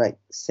sometimes we like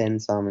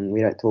send some and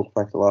we don't talk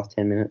for like the last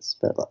 10 minutes.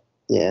 But like,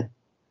 yeah.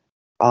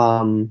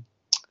 And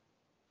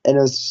it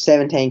was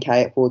 17K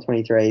at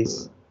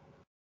 4:23s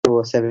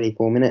for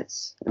 74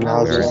 minutes, and I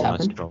Oh, was what Very just around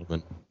nice, happened?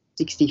 Coleman.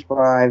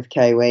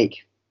 65K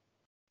week.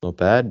 Not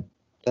bad.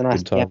 A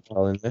nice Good time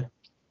trial in there.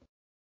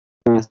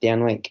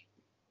 down week.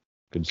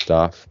 Good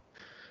stuff.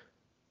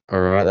 All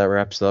right, that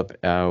wraps up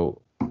our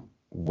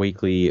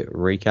weekly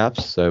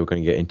recaps. So we're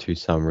going to get into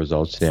some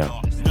results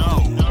now.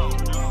 No,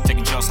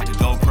 taking shots like a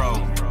GoPro.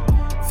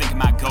 Think I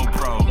might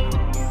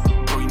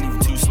GoPro. Bro, you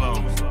moving too slow.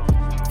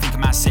 Think I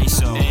might say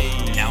so.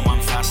 Now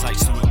I'm fast like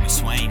Stuart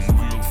McSwain.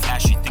 Moving real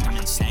fast, you think I'm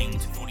insane.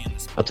 240 on the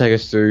spot. I'll take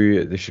us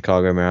through the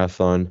Chicago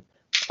Marathon.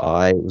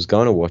 I was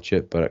going to watch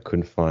it, but I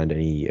couldn't find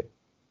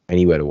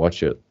anywhere to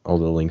watch it. All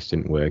the links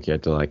didn't work. You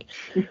had to like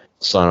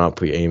sign up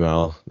for your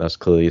email. That's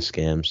clearly a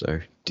scam,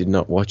 so did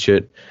not watch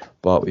it.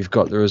 But we've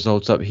got the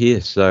results up here.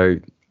 So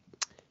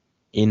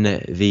in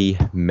the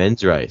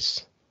men's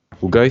race,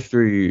 we'll go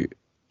through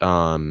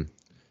the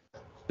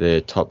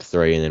top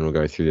three, and then we'll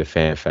go through the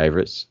fan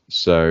favorites.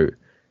 So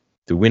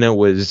the winner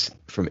was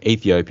from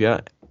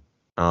Ethiopia.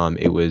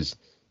 It was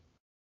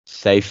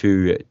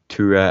Seifu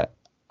Tura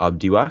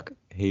Abdiwak.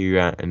 He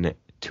ran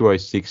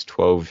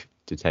 2:06.12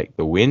 to take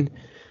the win.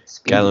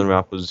 Galen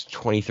Rupp was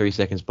 23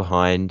 seconds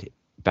behind,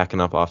 backing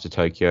up after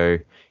Tokyo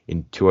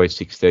in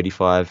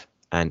 2:06.35,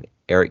 and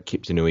Eric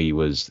Kiptanui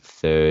was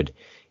third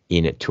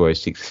in at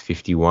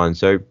 2:06.51.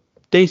 So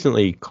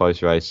decently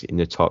close race in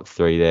the top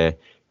three there.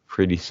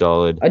 Pretty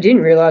solid. I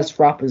didn't realize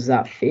Rupp was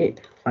that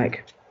fit.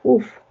 Like,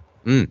 oof.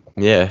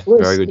 Yeah, What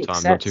a very good six,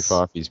 time. Not too that's-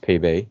 far off his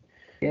PB.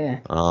 Yeah.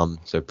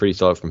 So pretty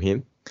solid from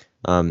him.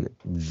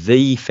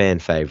 The fan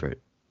favorite,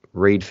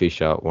 Reed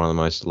Fisher, one of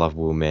the most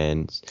lovable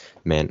men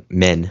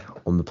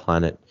on the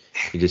planet.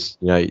 He just,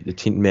 the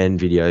Tint Man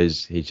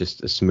videos, he's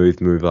just a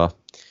smooth mover.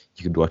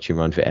 You could watch him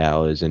run for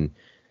hours, and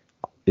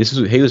he was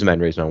the main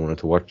reason I wanted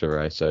to watch the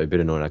race, so a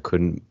bit annoying I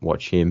couldn't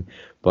watch him.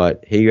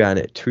 But he ran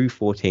at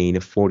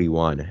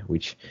 2:14.41,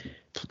 which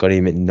got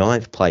him at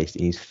 9th place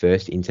in his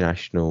first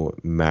international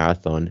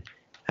marathon,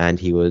 and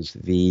he was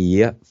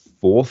the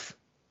 4th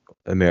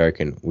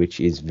American, which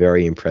is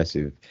very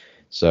impressive.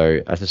 So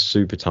that's a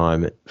super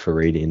time for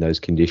Reed in those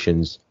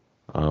conditions.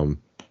 So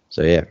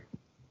yeah,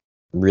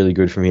 really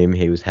good from him.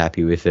 He was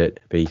happy with it,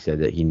 but he said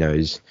that he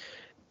knows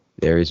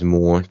there is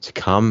more to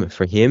come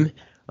for him.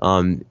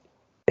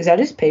 Is that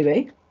his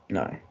PB?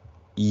 No.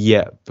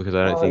 Yeah, because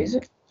I don't Oh, think is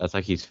it? that's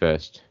like his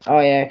first Oh,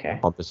 yeah, okay.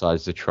 comp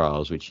besides the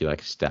trials, which he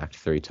like stacked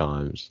 3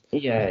 times.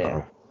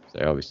 Yeah.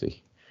 So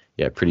obviously,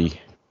 yeah, pretty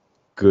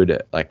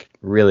good. Like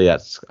really,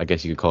 that's, I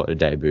guess you could call it a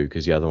debut,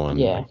 because the other one,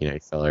 Yeah. he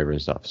fell over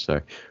and stuff.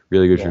 So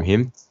really good from Yeah.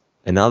 him.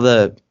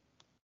 Another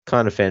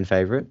kind of fan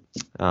favorite,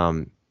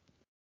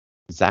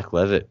 Zach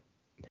Levitt.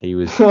 He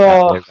was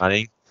out there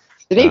running.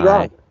 Did he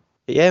run?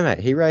 Yeah, mate.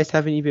 He raced.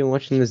 Haven't you been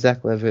watching the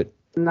Zach Levitt,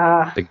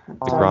 Nah. the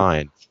Oh.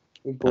 grind?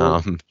 Big boy.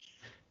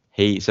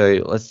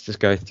 So let's just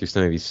go through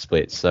some of his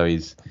splits. So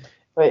he's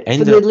Wait,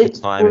 ended for up the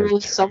time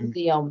of some of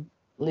the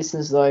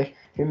listeners though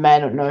who may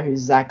not know who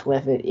Zach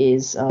Levitt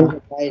is,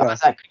 Isaac,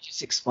 could you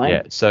just explain?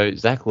 Yeah, so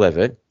Zach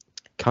Levitt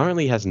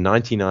currently has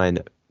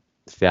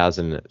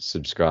 99,000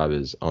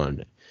 subscribers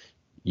on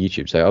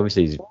YouTube. So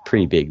obviously he's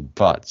pretty big,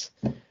 but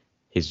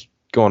he's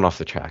gone off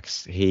the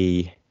tracks.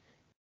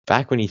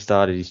 Back when he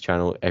started his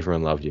channel,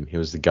 everyone loved him. He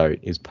was the GOAT.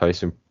 He was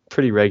posting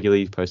pretty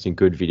regularly, posting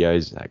good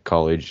videos at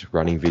college,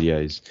 running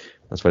videos.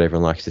 That's what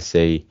everyone likes to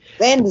see.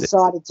 Then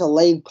decided to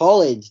leave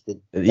college.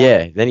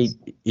 Yeah, then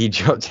he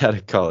dropped out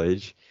of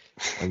college,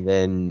 and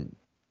then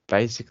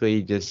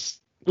basically just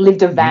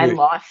Lived a van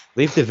life.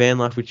 lived the van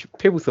life, which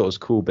people thought was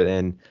cool, but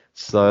then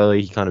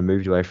slowly he kind of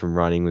moved away from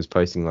running, was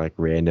posting like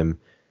random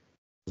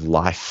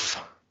life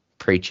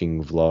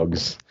preaching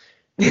vlogs.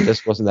 It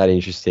just wasn't that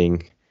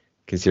interesting,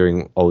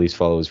 considering all his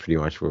followers pretty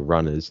much were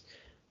runners.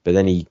 But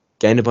then he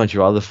gained a bunch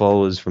of other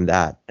followers from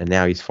that, and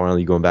now he's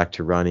finally gone back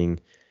to running.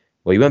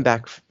 Well, he went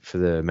back for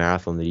the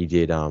marathon that he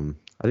did. I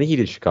think he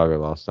did Chicago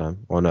last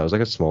time. Oh no, it was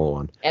like a smaller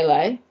one.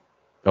 LA.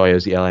 Oh, yeah, it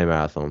was the LA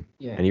Marathon.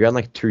 Yeah. And he ran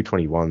like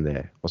 2:21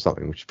 there or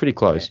something, which is pretty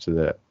close to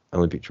the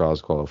Olympic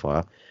Trials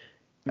qualifier.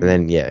 And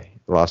then, the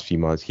last few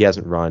months, he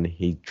hasn't run.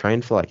 He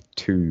trained for like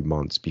 2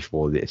 months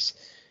before this.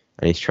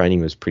 And his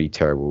training was pretty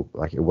terrible.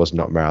 Like, it was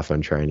not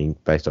marathon training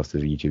based off the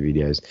YouTube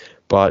videos.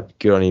 But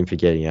good on him for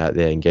getting out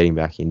there and getting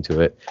back into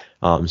it.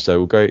 So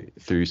we'll go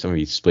through some of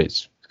his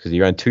splits, because he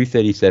ran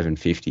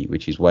 2:37.50,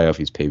 which is way off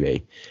his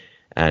PB.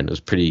 And it was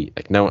pretty,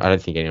 I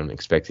don't think anyone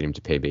expected him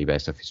to PB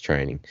based off his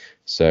training.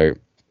 So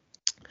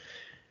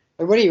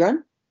What do you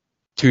run?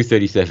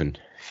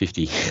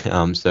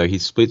 2:37.50. So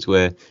his splits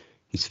were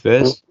his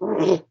first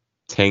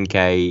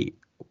 10K,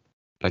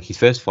 like his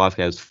first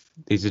 5K was,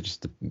 these are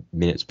just the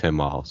minutes per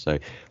mile. So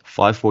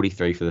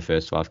 5:43 for the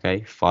first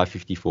 5K,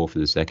 5:54 for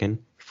the second,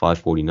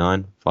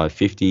 5:49,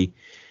 5:50.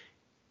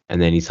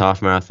 And then his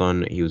half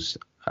marathon, he was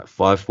at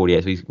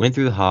 5:48. So he went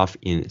through the half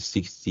in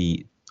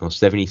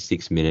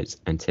 76 minutes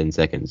and 10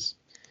 seconds.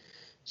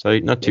 So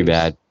not too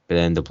bad. But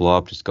then the blow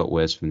up just got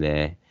worse from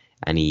there.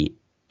 And he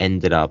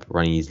ended up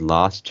running his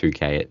last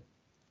 2K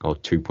or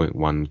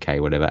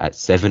 2.1K, whatever, at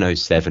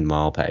 7:07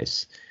 mile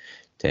pace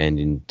to end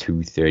in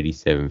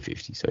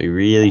 2:37.50. So he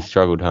really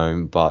struggled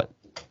home, but,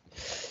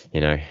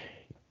 still a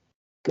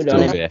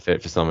good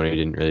effort for someone who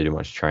didn't really do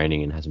much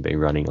training and hasn't been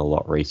running a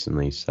lot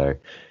recently. So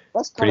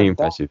That's pretty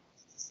impressive.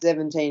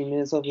 17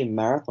 minutes off your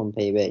marathon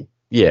PB.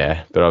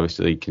 Yeah, but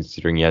obviously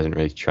considering he hasn't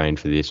really trained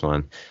for this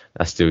one,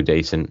 that's still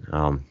decent.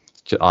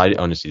 I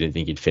honestly didn't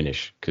think he'd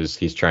finish because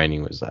his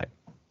training was like,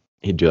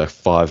 he'd do like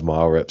 5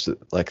 mile reps at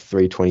like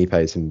 3:20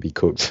 pace and be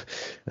cooked.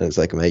 And it's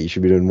like, mate, you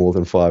should be doing more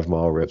than 5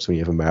 mile reps when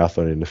you have a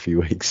marathon in a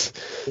few weeks.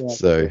 Yeah.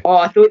 So. Oh,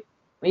 I thought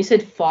when you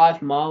said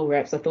 5 mile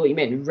reps, I thought you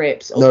meant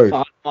reps of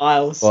 5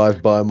 miles.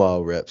 5 by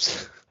mile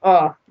reps.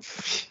 Oh.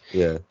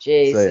 Yeah.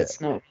 Jeez, so,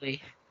 that's not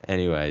really.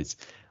 Anyways,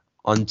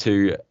 on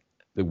to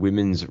the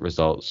women's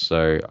results.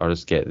 So I'll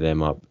just get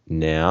them up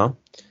now.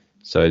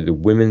 So the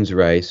women's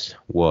race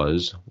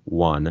was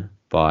won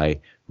by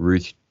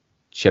Ruth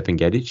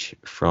Chepngetich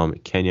from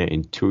Kenya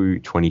in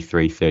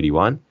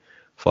 2:23.31,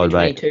 followed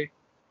by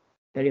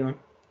 2:22.31.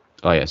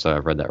 Oh yeah, sorry,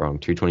 I've read that wrong.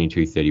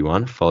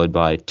 2:22.31, followed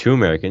by 2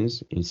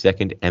 Americans. In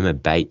second, Emma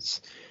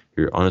Bates,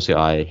 who honestly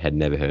I had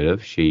never heard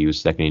of. She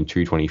was second in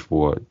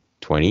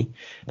 2:24.20,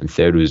 and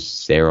third was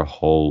Sarah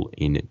Hall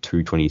in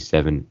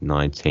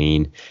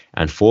 2:27.19,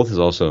 and fourth is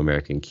also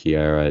American,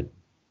 Kiara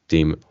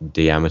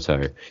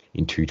D'Amato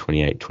in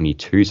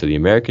 2:28.22. So the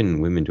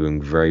American women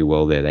doing very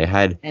well there. They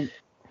had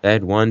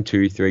 1,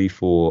 2, 3,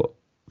 4,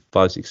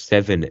 5, 6,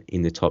 7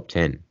 in the top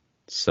 10.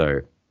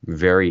 So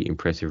very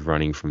impressive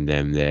running from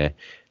them there.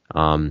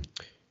 Can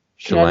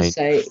I just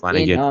say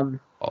in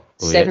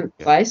seventh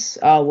place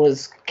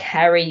was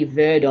Carrie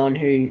Verdon,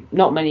 who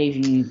not many of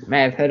you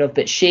may have heard of,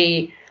 but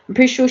I'm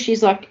pretty sure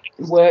she's like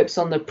works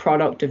on the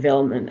product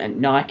development at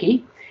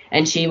Nike,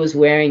 and she was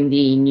wearing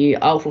the new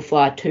Alpha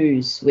Fly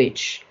 2s,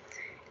 which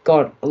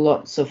got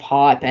lots of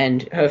hype,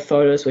 and her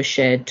photos were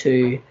shared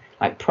to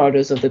like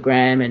Prodders of the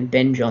Gram and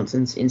Ben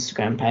Johnson's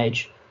Instagram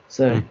page.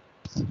 So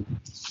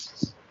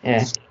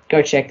yeah,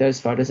 go check those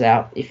photos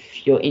out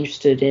if you're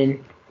interested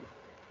in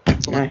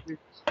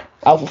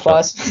Alpha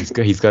Flies.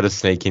 He's got to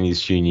sneak in his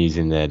shoe news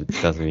in there,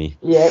 doesn't he?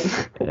 Yeah.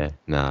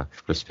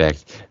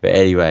 Respect. But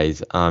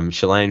anyways,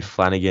 Shalane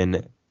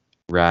Flanagan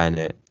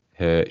ran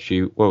her.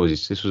 What was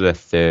this? This was her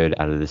third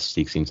out of the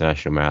 6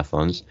 international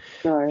marathons.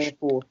 No,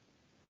 4.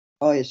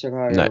 Oh yeah,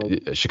 Chicago. No,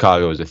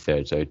 Chicago was a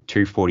third. So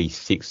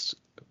 2:46.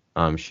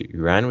 She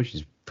ran, which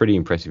is pretty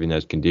impressive in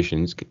those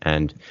conditions,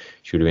 and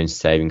she would have been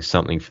saving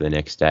something for the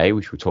next day,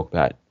 which we'll talk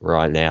about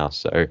right now.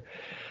 So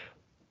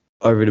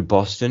over to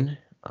Boston.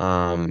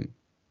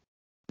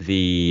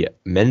 The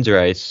men's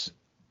race,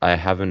 I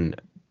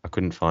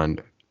couldn't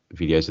find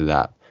videos of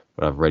that,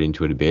 but I've read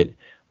into it a bit.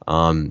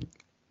 And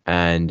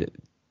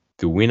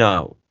the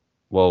winner,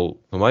 well,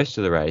 for most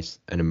of the race,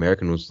 an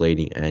American was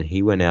leading, and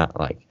he went out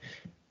like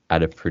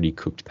at a pretty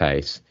cooked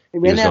pace. He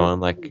was on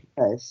like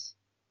pace.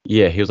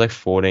 Yeah, he was like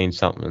 14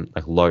 something,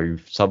 like low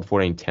sub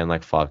 14:10,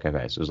 like 5K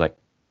pace. It was like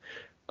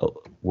a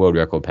world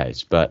record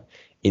pace, but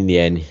in the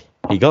end,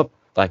 he got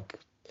like.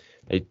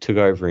 They took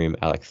over him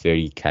at like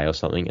 30K or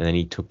something, and then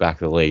he took back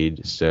the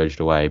lead,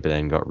 surged away, but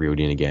then got reeled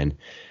in again.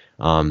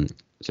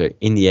 So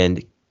in the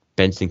end,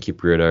 Benson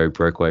Kipruto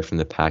broke away from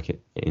the pack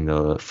in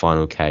the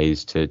final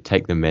Ks to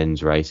take the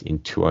men's race in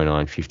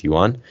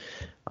 2:09.51.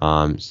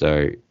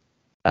 So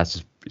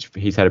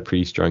he's had a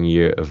pretty strong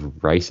year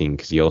of racing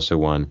because he also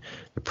won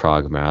the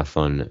Prague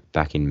Marathon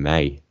back in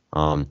May.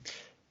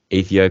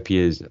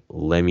 Ethiopia's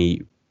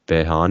Lemi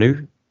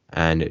Berhanu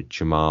and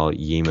Jamal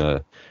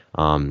Yima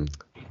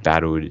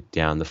battled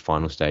down the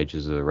final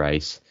stages of the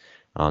race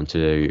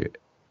to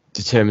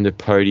determine the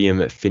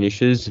podium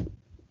finishes.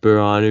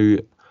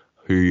 Berhanu,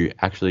 who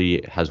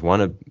actually has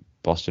won a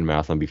Boston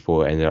Marathon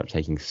before, ended up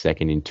taking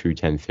second in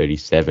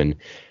 2:10.37,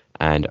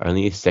 and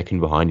only a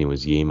second behind him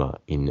was Yima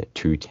in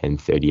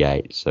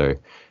 2:10.38. So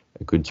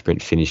a good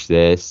sprint finish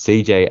there.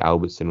 CJ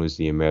Albertson was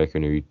the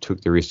American who took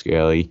the risk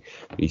early,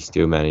 but he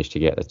still managed to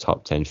get the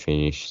top 10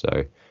 finish.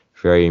 So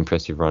very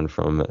impressive run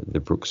from the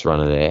Brooks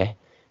runner there.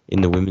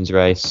 In the women's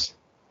race,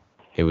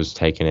 it was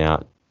taken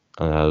out.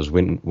 It was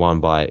won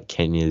by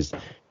Kenya's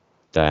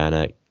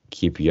Diana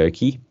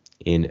Kipyoki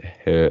in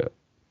her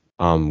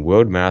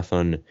world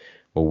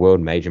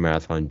major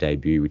marathon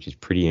debut, which is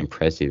pretty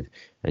impressive.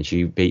 And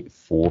she beat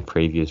 4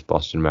 previous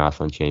Boston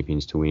Marathon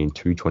champions to win in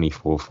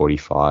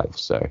 2:24.45.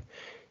 So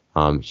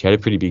she had a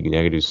pretty big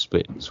negative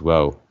split as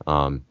well,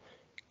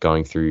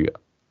 going through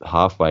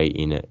halfway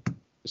in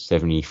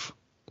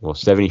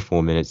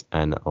 74 minutes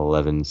and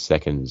 11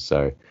 seconds.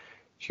 So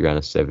she ran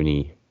a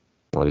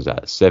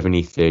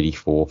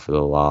 70:34 for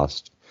the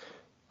last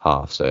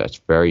half. So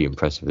that's very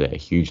impressive there. A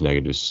huge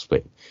negative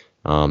split.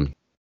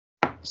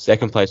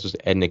 Second place was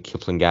Edna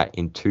Kiplangat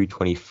in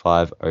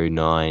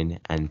 2:25.09,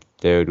 and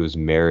third was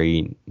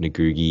Mary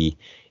Ngugi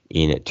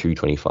in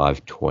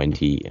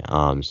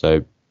 2:25.20.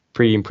 So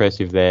pretty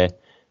impressive there.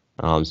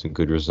 Some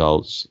good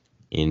results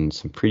in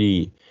some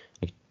pretty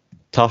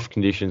tough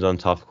conditions on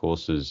tough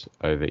courses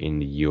over in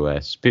the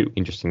US. Bit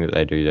interesting that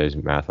they do those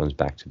marathons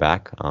back to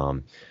back.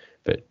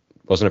 But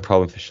wasn't a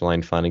problem for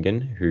Shalane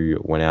Flanagan, who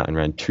went out and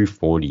ran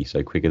 2:40,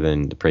 so quicker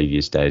than the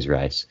previous day's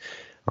race.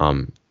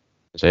 So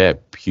yeah,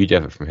 huge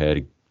effort from her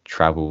to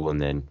travel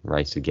and then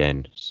race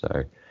again.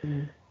 So,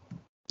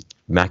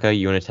 Macca,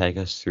 you want to take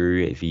us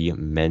through the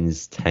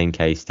men's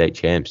 10K state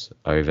champs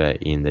over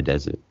in the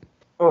desert?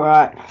 All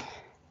right.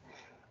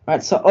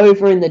 So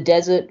over in the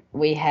desert,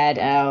 we had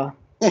our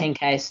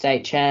 10K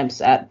state champs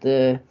at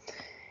the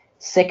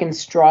second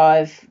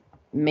Strive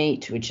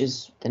meet, which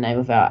is the name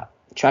of our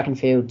track and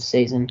field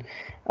season.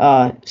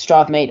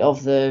 Strive meet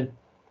of the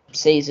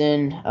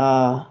season.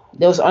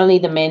 There was only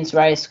the men's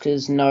race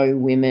because no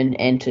women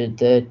entered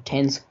the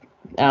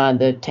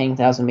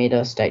 10,000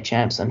 meter state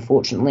champs,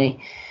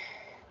 unfortunately.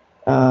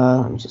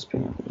 Let me just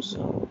bring up the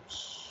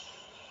results.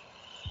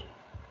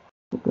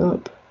 Look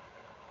up.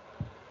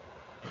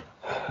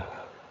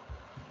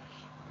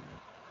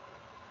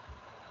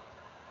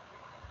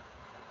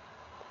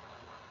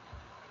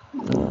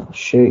 Oh,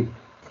 shoot.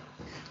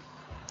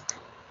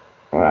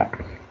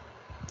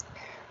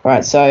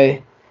 Alright, so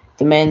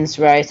the men's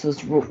race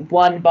was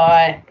won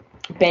by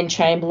Ben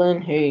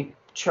Chamberlain, who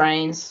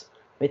trains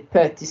with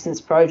Perth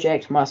Distance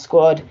Project, my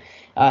squad.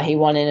 He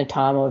won in a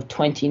time of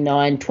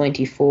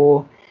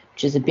 29:24,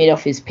 which is a bit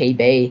off his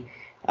PB.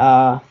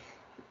 So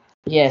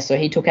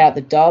he took out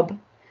the dub,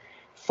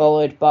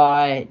 followed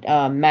by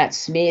Matt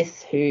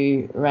Smith,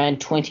 who ran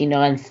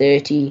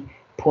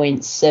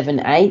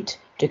 29:30.78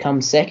 to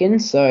come second,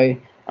 so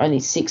only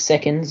 6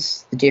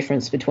 seconds the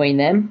difference between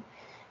them.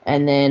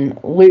 And then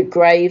Luke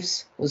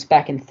Graves was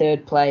back in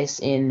third place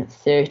in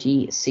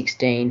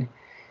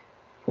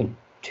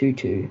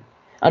 30:16.22.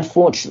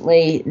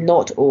 Unfortunately,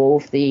 not all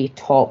of the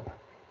top,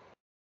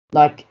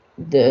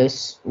 the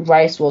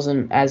race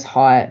wasn't as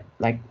high,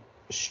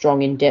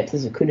 strong in depth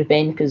as it could have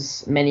been,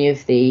 because many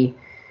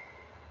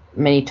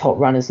top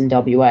runners in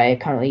WA are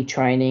currently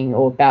training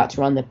or about to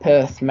run the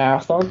Perth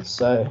Marathon,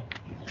 so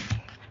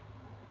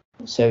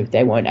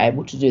they weren't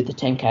able to do the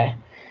 10K.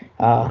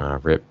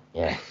 Rip.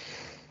 Yeah.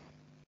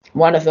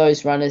 One of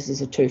those runners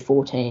is a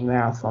 2:14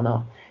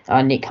 marathoner,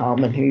 Nick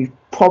Harmon, who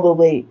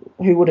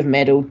would have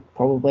medalled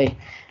probably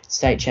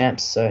state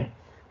champs. So,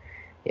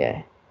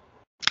 yeah.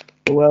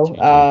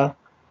 Well,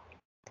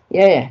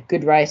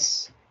 good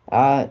race.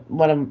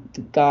 One of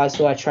the guys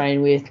who I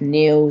train with,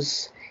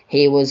 Niels,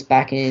 he was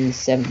back in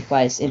 7th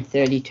place in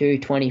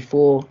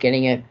 32:24,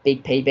 getting a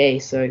big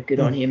PB. So good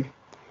on him.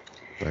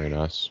 Very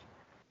nice.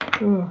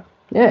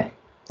 Yeah,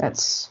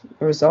 that's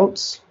the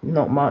results.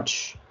 Not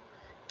much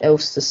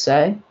else to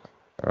say.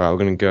 All right, we're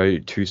going to go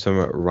to some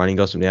running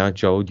gossip now.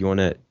 Joel, do you want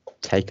to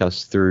take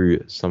us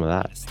through some of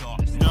that?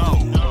 No,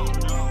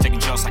 taking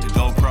shots like a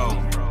GoPro.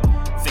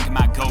 Think I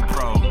might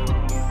GoPro.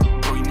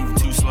 Bro, you moving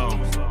too slow.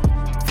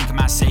 Think I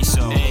might say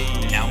so.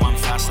 Now I'm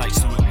fast like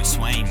Stuart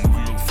McSwain.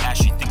 Moving real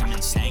fast, you think I'm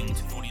insane.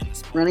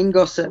 Running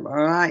gossip, all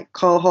right.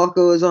 Kyle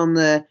Hocker was on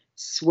the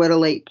Sweat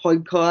Elite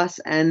podcast,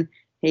 and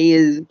he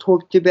has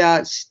talked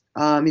about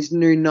his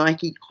new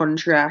Nike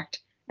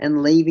contract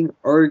and leaving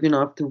Oregon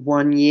after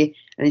 1 year,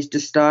 and he's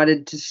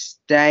decided to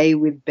stay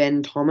with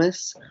Ben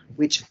Thomas,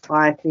 which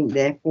I think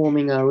they're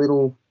forming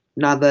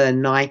another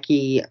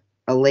Nike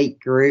elite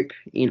group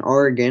in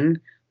Oregon,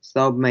 so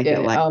they'll make it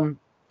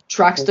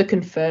Trackster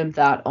confirmed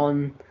that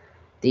on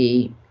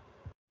the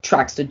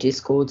Trackster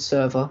Discord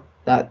server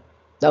that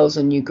was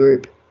a new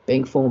group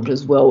being formed,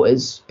 as well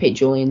as Pete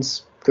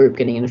Julian's group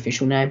getting an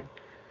official name.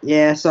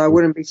 Yeah, so I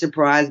wouldn't be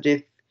surprised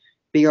if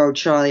big old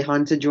Charlie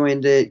Hunter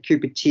joined at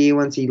Cooper Tier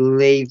once he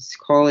leaves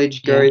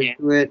college, goes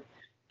to it.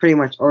 Pretty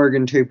much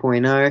Oregon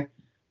 2.0.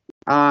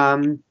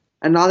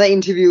 Another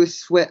interview with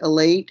Sweat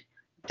Elite,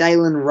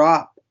 Dalen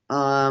Rupp.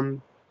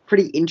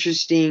 Pretty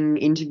interesting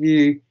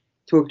interview.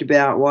 Talked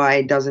about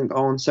why he doesn't go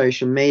on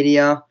social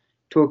media.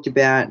 Talked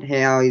about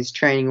how his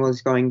training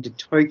was going to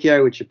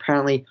Tokyo, which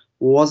apparently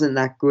wasn't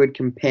that good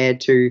compared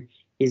to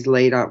his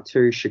lead up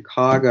to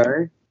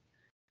Chicago,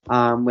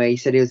 where he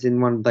said he was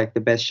in one of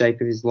the best shape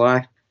of his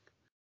life.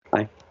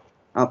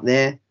 Up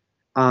there.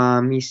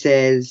 He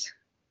says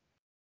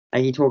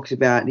he talks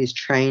about his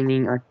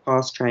training,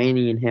 past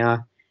training, and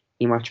how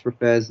he much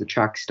prefers the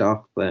track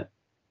stuff. But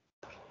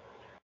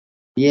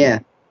yeah,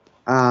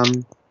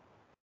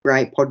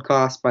 great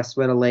podcast by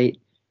Sweat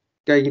Elite.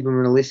 Go give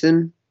them a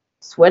listen.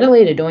 Sweat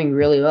Elite are doing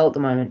really well at the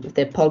moment with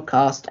their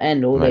podcast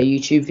and all their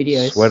YouTube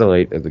videos. Sweat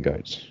Elite are the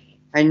goats.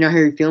 And you know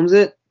who films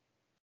it?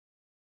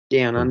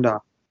 Down Under.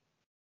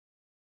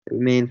 The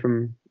man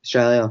from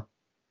Australia.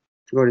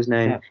 Forgot his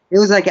name. Yep. It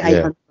was an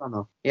 800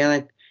 runner.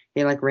 Yeah,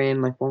 he ran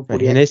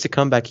 148. He needs to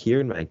come back here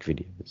and make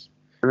videos.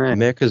 Right.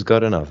 America's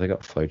got enough. They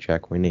got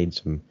FlowTrack. We need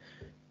some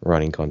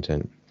running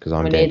content because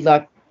I'm. We need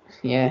make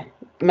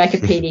a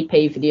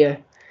PDP video.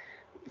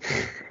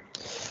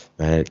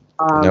 Mate,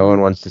 no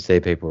one wants to see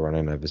people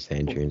running over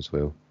sand dunes,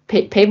 Will.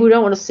 People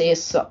don't want to see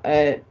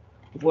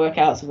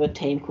workouts of a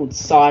team called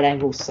Side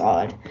Angle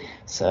Side.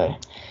 So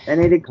they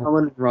need to come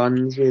on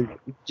runs with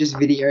just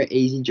video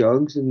easy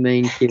jogs with me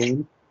and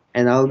Kieran.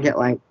 And I'll get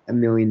 1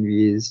 million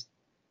views.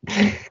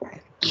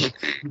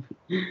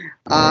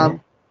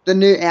 The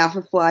new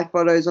Alpha Fly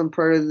photos on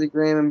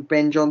Protogram and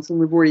Ben Johnson,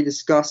 we've already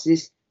discussed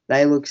this.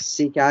 They look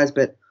sick as,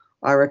 but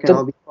I reckon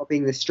I'll be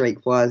popping the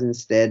Streak Flies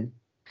instead.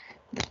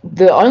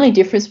 The only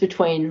difference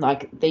between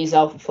like these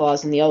Alpha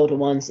Flies and the older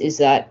ones is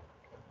that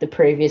the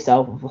previous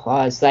Alpha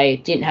Flies, they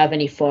didn't have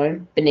any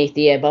foam beneath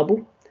the air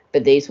bubble,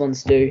 but these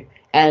ones do.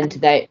 And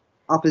they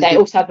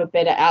also have a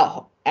better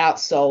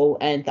outsole,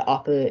 and the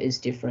upper is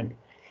different.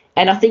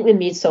 And I think the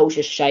midsole's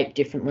just shaped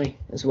differently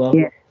as well.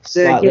 Yeah,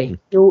 slightly.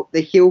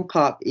 The heel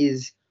cup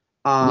is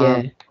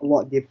a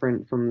lot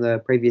different from the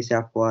previous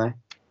Alpha Fly.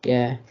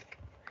 Yeah.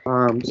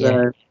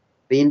 So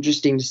be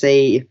interesting to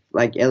see if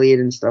like Elliot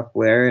and stuff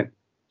wear it.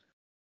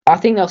 I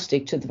think they'll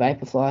stick to the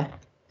Vaporfly.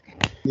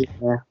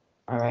 Yeah.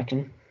 I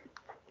reckon.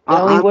 It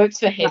only works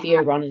for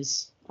heavier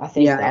runners, I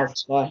think, the Alpha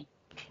Fly.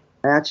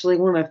 I actually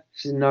want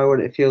to know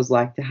what it feels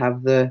like to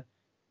have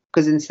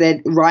because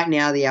instead, right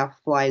now, the Alpha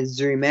Fly is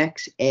Zoom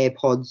X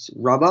AirPods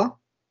rubber.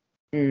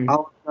 I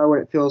want to know what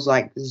it feels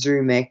like,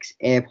 Zoom X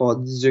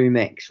AirPods Zoom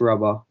X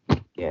rubber.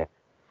 Yeah.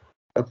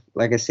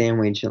 Like a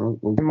sandwich.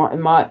 It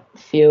might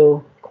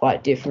feel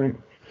quite different,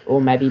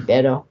 or maybe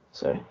better,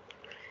 so...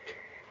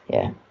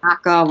 Yeah.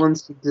 Macca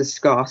wants to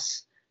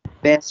discuss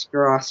best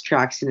grass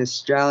tracks in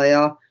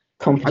Australia.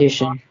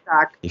 Competition.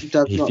 He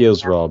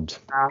feels robbed.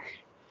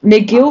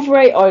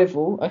 McGillivray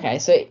Oval. Okay,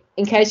 so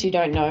in case you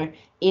don't know,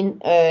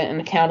 in an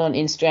account on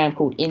Instagram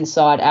called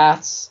Inside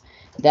Aths,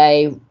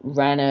 they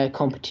ran a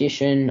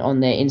competition on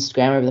their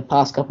Instagram over the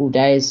past couple of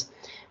days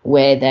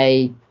where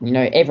they,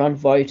 everyone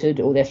voted,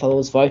 all their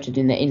followers voted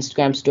in their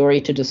Instagram story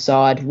to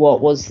decide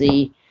what was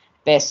the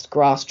best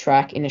grass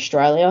track in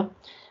Australia.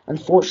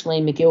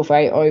 Unfortunately,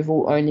 McGillivray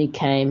Oval only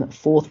came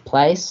 4th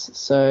place,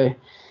 so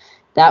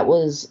that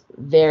was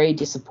very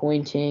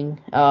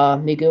disappointing.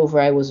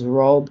 McGillivray was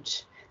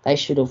robbed. They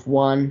should have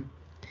won.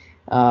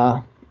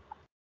 Unfortunately,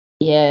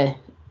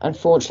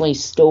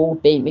 Stool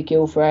beat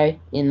McGillivray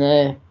in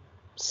the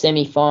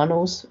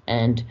semi-finals,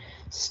 and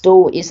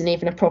Stool isn't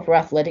even a proper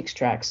athletics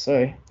track,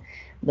 so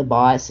the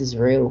bias is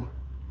real.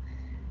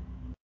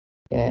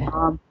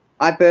 Yeah.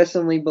 I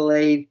personally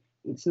believe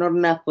it's not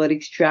an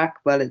athletics track,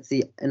 but it's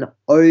an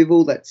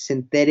oval that's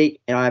synthetic,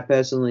 and I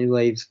personally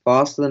believe it's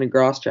faster than a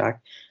grass track.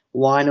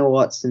 Why not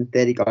what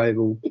synthetic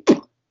oval?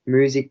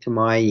 Music to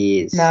my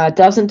ears. No, it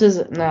doesn't.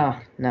 No.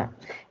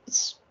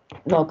 It's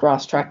not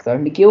grass track though.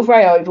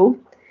 McGillivray Oval.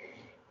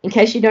 In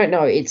case you don't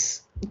know,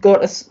 it's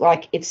got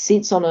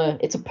it's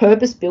a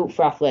purpose built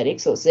for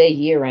athletics, so it's there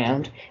year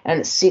round, and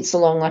it sits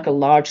along like a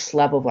large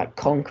slab of like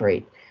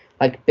concrete,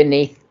 like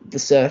beneath the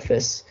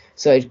surface.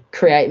 So it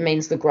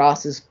means the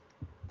grass is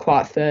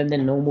quite firm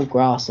than normal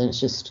grass, and it's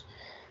just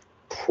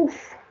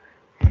poof.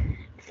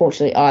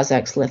 Fortunately,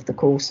 Izak's left the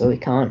call, so he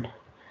can't.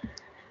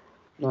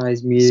 No,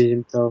 he's muted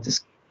himself.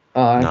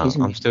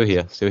 I'm still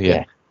here.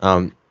 Yeah.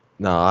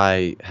 No,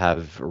 I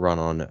have run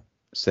on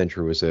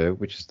Central Reserve,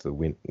 which was the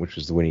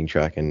winning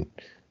track, and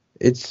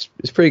it's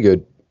pretty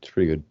good. It's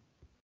pretty good.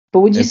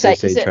 But would you say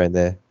is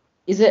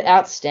it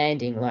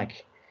outstanding?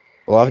 Like,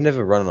 well, I've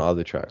never run on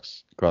other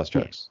tracks, grass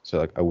tracks, so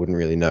like I wouldn't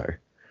really know.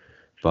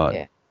 But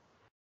it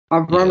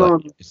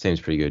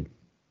seems pretty good.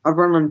 I've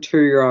run on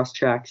 2 grass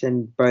tracks,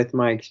 and both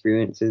my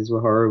experiences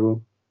were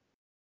horrible.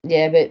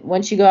 Yeah, but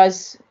once you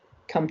guys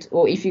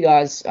if you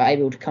guys are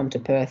able to come to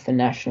Perth for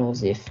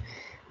nationals, if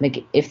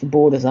the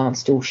borders aren't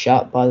still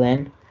shut by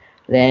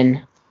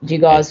then you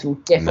guys will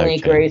definitely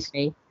agree with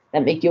me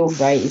that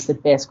McGillivray is the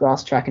best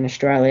grass track in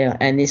Australia,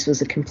 and this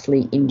was a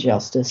complete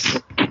injustice.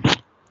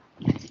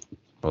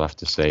 We'll have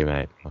to see,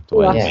 mate. We'll have to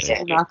wait.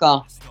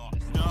 Macca.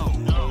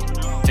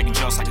 Taking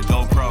shots like a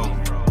GoPro.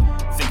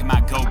 Think I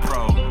might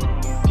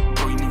GoPro.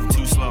 Bro, you moving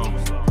too slow.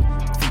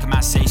 Think I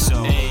might say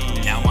so.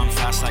 Hey. Now I'm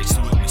fast like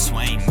Stuart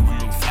McSwain. Moving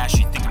real fast,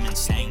 you think I'm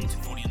insane.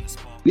 240 on the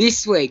spot.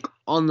 This week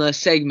on the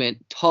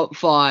segment Top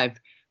 5,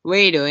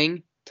 we're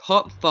doing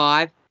Top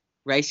 5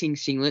 racing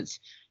singlets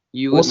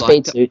you would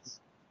like to suits.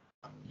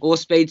 Or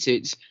speed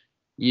suits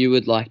you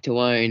would like to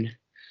own.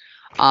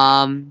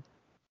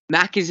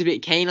 Mac is a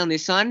bit keen on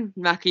this one.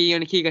 Mac, are you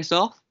going to kick us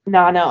off? No,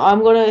 I'm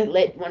going to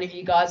let one of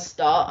you guys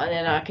start, and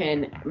then I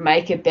can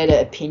make a better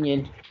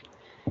opinion.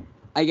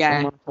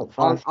 Okay,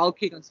 I'll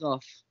kick us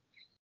off.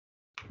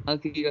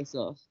 Okay,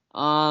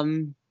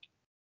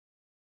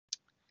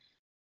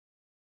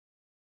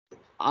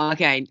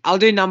 I'll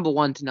do number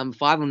 1 to number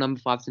 5, or number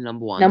 5 to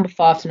number 1. Number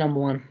 5 to number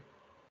 1.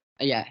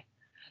 Yeah.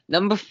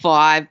 Number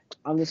 5,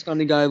 I'm just going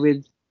to go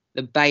with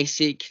the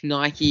basic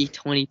Nike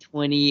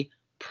 2020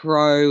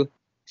 Pro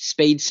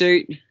speed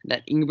suit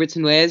that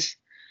Ingebrigtsen wears.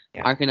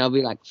 Yeah. I reckon that'll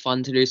be like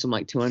fun to do some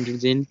like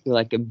 200s in, feel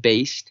like a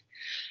beast.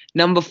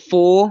 Number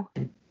 4,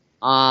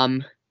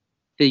 the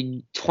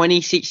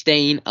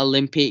 2016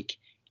 Olympic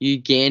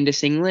Uganda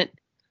singlet.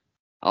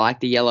 I like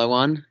the yellow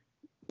one.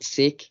 It's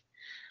sick.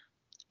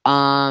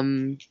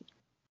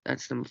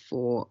 That's number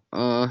 4.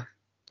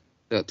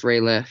 Got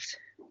 3 left.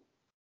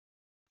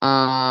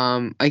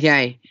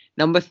 Okay.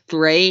 Number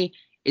 3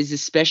 is the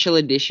special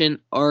edition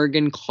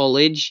Oregon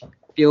College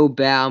Phil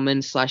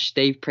Bauman /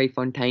 Steve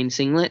Prefontaine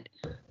singlet.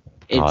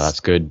 That's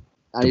good.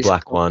 The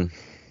black one.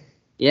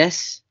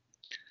 Yes.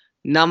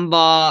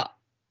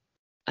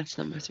 That's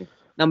number 3.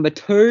 Number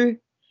 2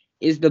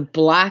 is the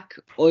Black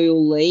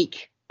Oil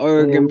Leak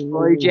Oregon Ooh.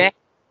 Project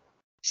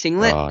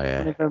singlet. Oh yeah.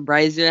 Jennifer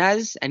Brazier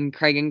has and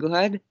Craig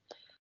Engelhard.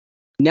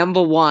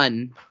 Number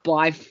 1,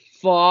 by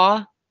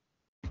far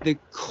the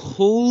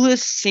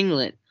coolest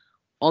singlet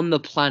on the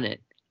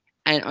planet,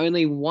 and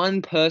only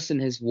one person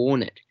has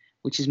worn it,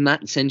 which is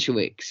Matt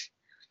Centuix,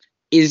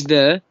 is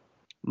the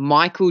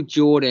Michael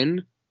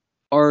Jordan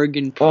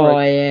Oregon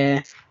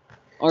Project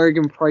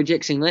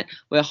singlet,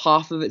 where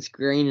half of it's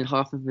green and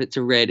half of it's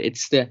red.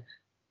 It's the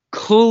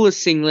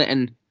coolest singlet,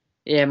 and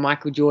yeah,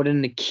 Michael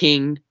Jordan, the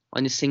king,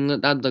 on your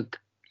singlet. That'd look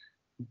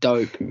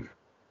dope.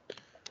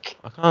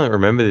 I can't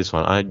remember this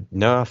one. I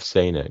know I've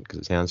seen it because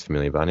it sounds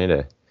familiar, but I need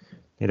to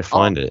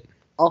find it.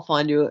 I'll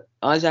find you it.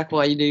 Isaac,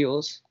 while you do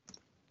yours.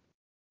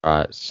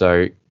 Alright,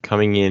 so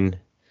coming in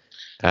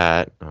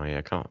at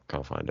I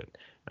can't find it.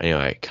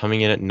 Anyway, coming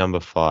in at number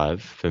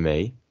 5 for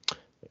me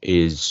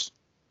is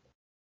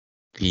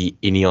the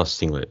Ineos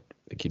singlet,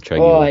 the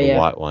Kipchoge, the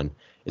white one.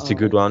 It's a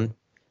good one,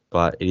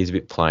 but it is a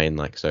bit plain,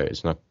 so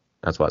it's not.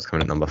 That's why it's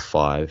coming at number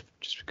 5,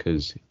 just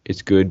because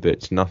it's good, but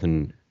it's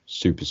nothing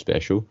super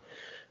special.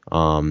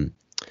 Number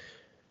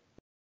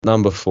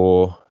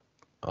 4,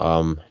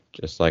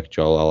 just like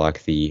Joel, I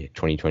like the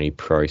 2020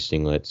 Pro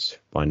singlets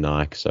by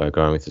Nike, so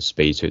going with the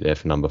speed suit there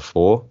for number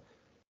 4.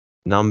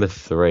 Number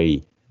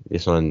 3,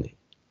 this one,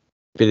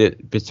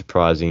 bit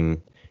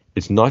surprising.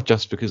 It's not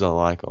just because I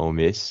like Ole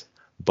Miss,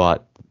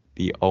 but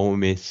the Ole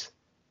Miss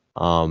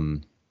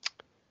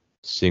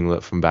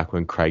singlet from back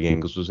when Craig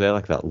Engels was there,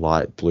 like that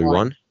light blue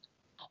one.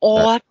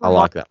 Oh, I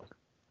like that one.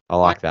 I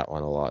like that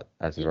one a lot.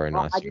 That's a very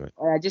nice singlet.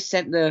 I just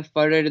sent the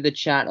photo to the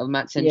chat of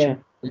Matt Centuix. Yeah,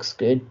 looks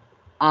good.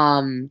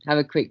 Have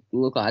a quick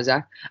look,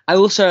 Isaac. I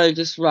also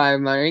just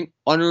remembering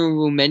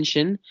honorable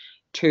mention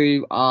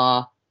to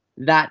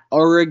that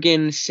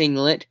Oregon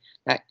singlet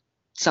that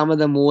some of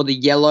them wore, the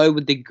yellow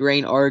with the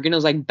green Oregon. It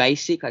was like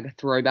basic, like a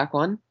throwback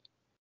one.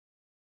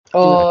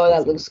 Oh,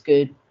 that looks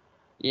good.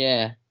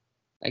 Yeah,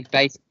 like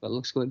basic, but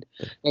looks good.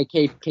 Yeah,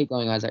 keep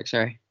going, Isaac.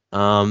 Sorry.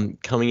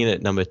 Coming in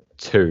at number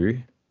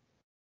 2,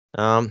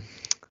 I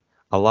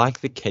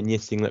like the Kenya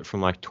singlet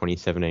from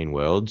 2017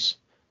 Worlds.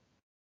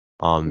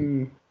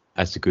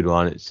 That's a good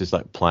one. It's just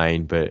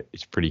plain, but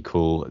it's pretty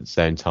cool at the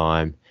same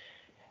time.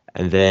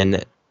 And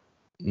then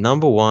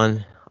number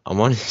 1, I'm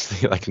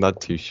honestly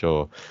not too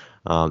sure.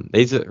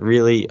 These are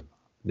really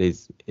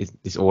this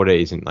order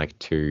isn't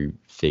too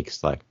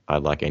fixed. I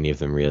like any of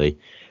them really,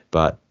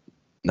 but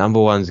number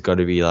 1's got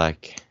to be I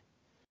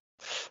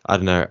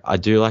don't know. I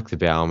do like the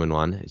Bauman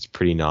one. It's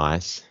pretty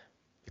nice.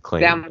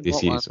 Clean.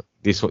 This year's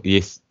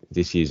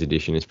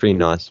edition is pretty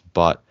nice.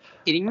 But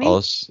kidding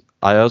me?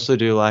 I also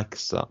do like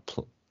some.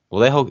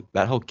 Well,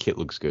 that whole kit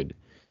looks good.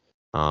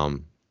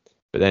 But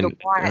then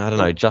I don't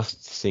know.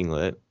 Just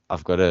singlet. I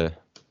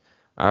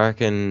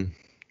reckon.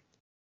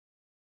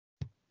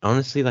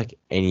 Honestly,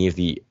 any of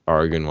the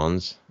Oregon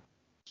ones.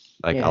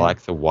 I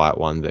like the white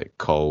one that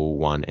Cole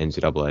won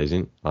NCAA's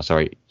in. Oh,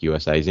 sorry,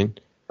 USA's in.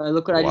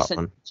 Look what I just sent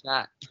in the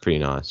chat. It's pretty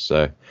nice.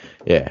 So,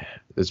 yeah,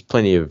 there's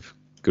plenty of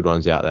good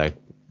ones out there.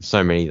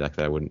 So many that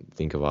I wouldn't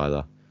think of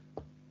either.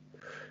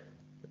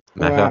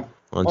 Macca,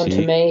 on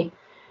to me.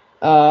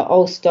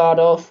 I'll start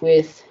off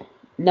with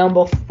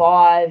number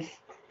 5,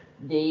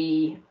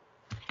 the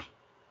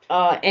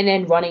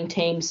NN running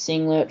team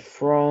singlet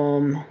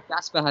from...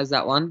 Jasper has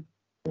that one.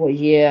 What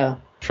year?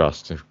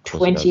 Trust.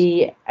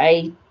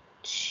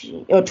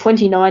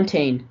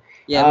 2019.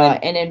 Yeah.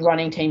 NN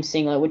running team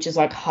singlet, which is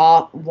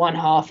one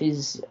half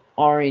is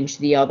orange,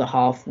 the other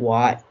half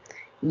white.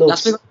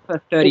 That's for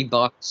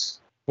 $30.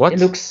 What? It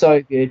looks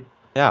so good.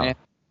 Yeah.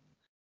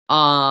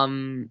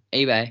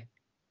 eBay.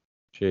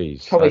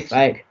 Jeez. Probably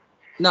fake.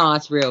 No,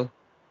 it's real.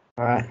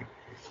 Alright.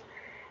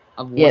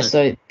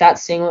 So that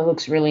singlet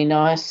looks really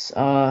nice.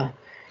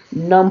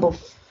 Number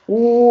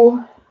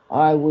 4,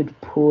 I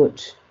would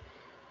put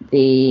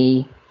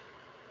the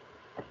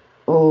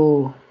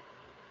Norway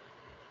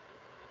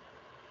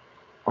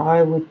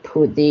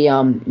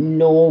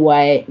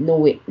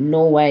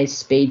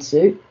speed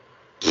suit.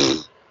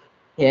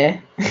 Yeah.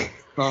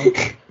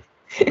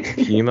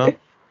 Puma?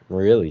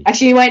 Really?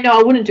 Actually, wait, no,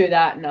 I wouldn't do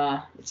that.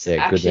 Nah.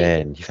 Yeah, good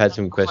man. You've had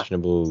some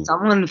questionable.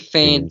 Someone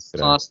fans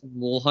past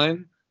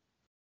Warholm.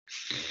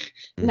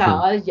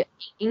 No,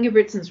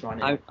 Ingebrigtsen's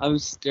running. I'm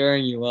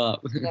stirring you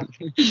up.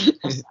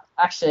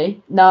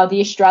 Actually, no, the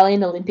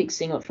Australian Olympic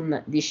singlet from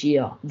this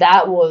year.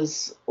 That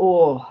was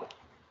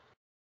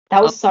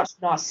such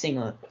a nice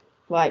singlet.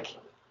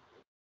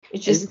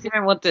 It's just. You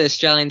don't want the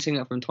Australian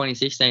singlet from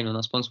 2016 when I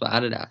was sponsored by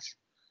Adidas.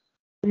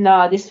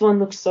 No, this one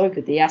looks so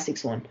good. The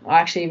Asics one.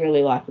 I actually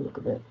really like the look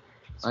of it.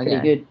 It's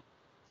pretty good.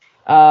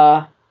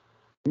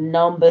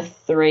 Number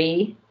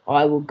 3,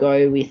 I will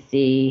go with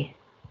the.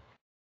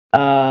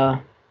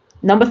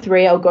 Number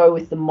 3, I'll go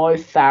with the Mo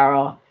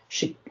Farah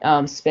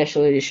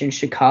Special Edition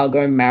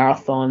Chicago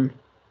Marathon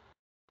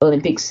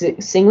Olympic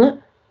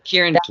singlet.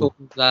 Kieran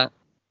talked about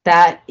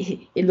that.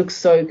 It looks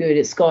so good.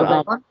 It's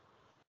got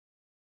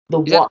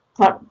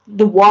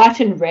the white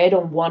and red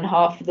on one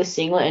half of the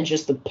singlet and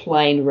just the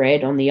plain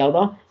red on the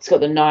other. It's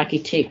got the Nike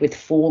tick with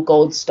 4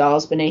 gold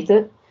stars beneath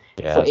it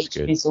for each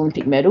of his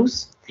Olympic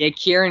medals. Yeah,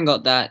 Kieran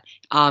got that.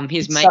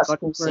 His mate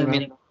got it for him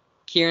in.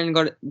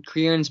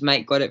 Kieran's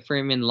mate got it for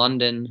him in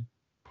London,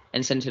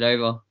 and sent it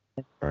over.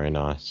 Very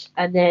nice.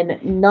 And then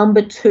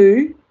number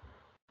 2,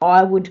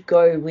 I would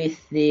go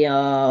with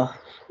the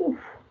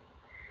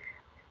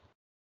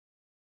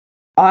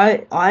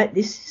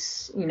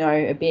this is,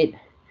 a bit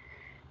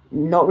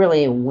not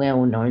really a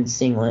well-known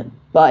singlet,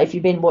 but if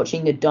you've been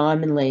watching the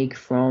Diamond League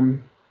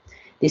from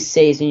this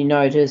season, you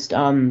noticed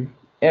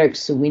Eric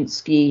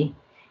Sawinski,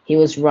 he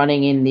was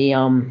running in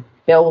the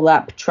Bell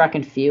Lap track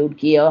and field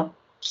gear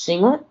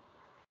singlet.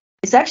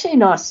 It's actually a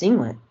nice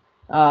singlet.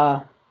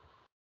 Where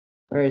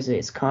is it?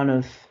 It's kind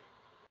of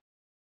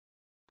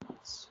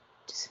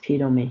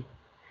disappeared on me.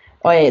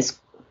 Oh yeah, it's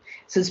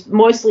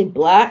mostly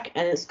black,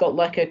 and it's got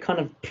like a kind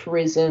of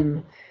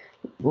prism,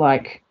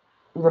 like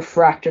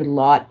refracted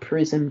light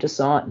prism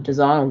design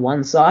on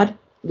one side.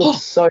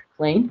 Looks so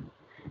clean.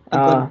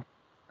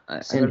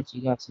 Send it to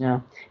you guys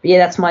now. But yeah,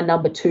 that's my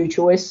number 2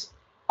 choice.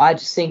 I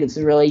just think it's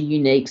a really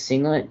unique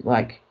singlet.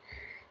 Like,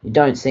 you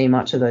don't see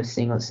much of those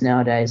singlets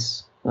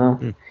nowadays.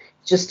 Well,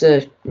 just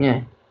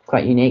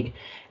quite unique.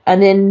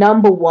 And then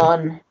number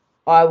 1,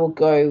 I will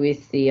go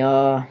with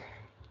the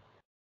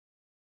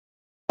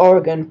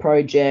Oregon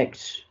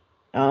Project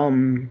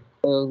Oil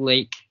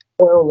leak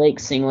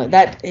singlet.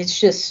 That's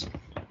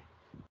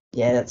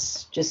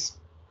just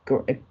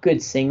a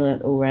good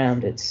singlet all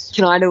round.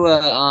 Can I do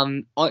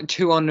a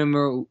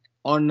 2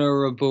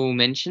 honorable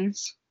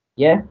mentions?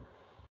 Yeah.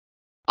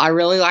 I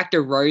really like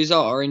the Rosa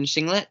orange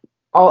singlet.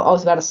 I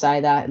was about to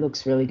say that. It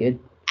looks really good.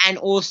 And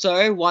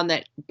also one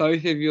that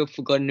both of you have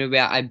forgotten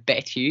about, I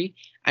bet you,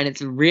 and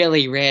it's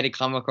really rare to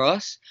come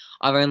across.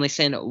 I've only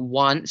seen it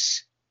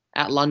once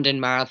at London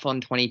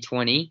Marathon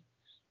 2020.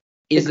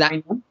 Is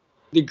that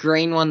the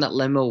green one that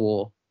Lemma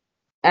wore?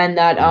 And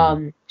that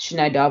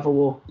Sinead Diver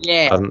wore.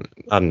 Yeah.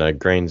 I don't know.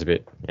 Green's a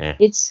bit. Yeah.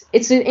 It's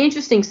an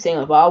interesting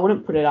singlet, but I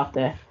wouldn't put it up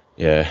there.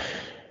 Yeah.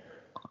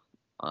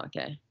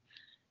 Okay.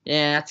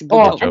 Yeah, that's a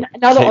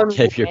good.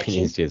 Keep your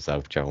opinions to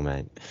yourself, Joel,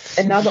 mate.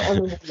 Another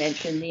honourable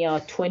mention: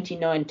 the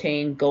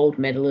 2019 gold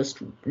medalist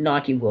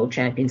Nike World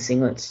Champion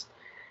singlets,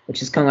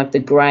 which is kind of like the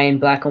grey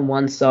and black on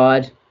one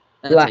side,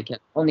 black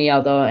on the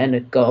other, and a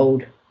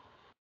gold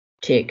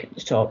tick at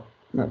the top.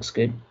 Looks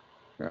good.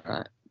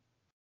 Right.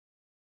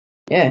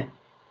 Yeah.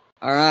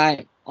 All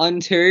right. On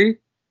to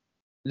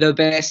the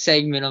best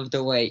segment of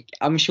the week.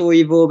 I'm sure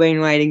you've all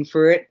been waiting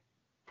for it.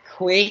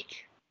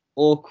 Quick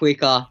or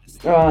quicker?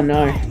 Oh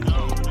no.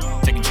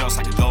 Taking shots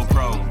like a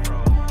GoPro.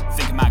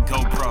 Thinking my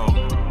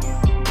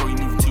GoPro. Bro, you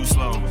moving too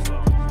slow.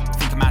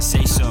 Think I might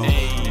say so.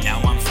 Hey. Now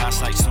I'm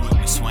fast like Stuart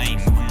McSwain.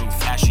 Moving real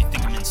fast, you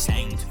think I'm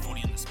insane.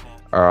 40 on the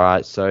spot. All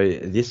right. So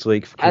this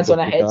week, for hands on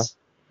our heads.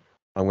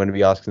 I'm going to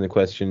be asking the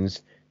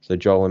questions. So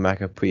Joel and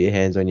Macca, put your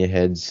hands on your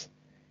heads,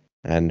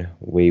 and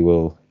we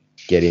will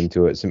get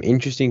into it. Some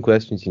interesting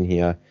questions in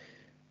here.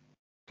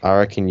 I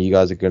reckon you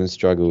guys are going to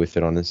struggle with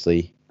it,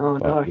 honestly. Oh,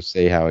 but no. We'll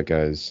see how it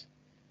goes.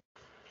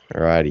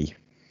 Alrighty.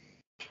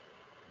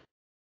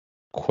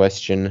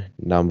 Question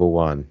number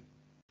 1.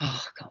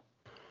 Oh,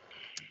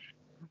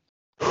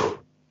 God.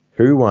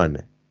 Who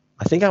won?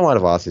 I think I might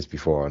have asked this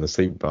before,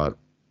 honestly, but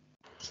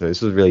so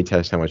this will really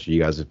test how much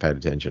you guys have paid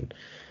attention.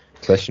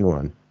 Question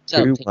 1.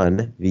 Who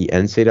won the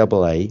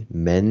NCAA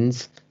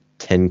men's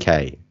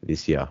 10K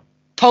this year?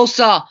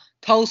 Tulsa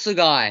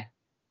guy.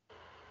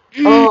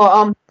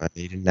 Oh, I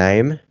need a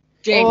name.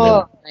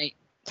 Mate.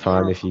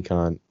 Time if you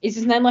can't. Is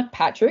his name like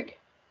Patrick?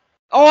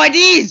 Oh, it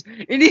is.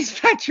 It is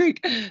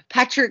Patrick.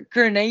 Patrick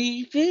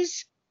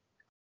Grenavis.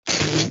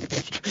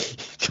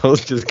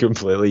 Joel's just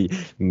completely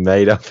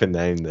made up a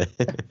name there.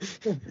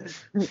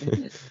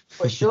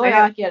 Well, surely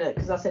I get it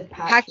because I said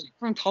Patrick. Patrick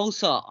from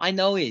Tulsa. I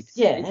know it.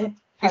 Yeah.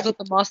 He's got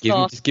the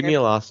mustache. Just give me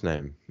a last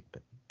name,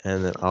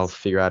 and then I'll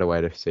figure out a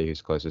way to see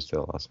who's closest to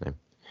the last name.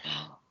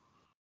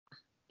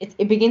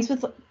 It begins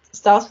with,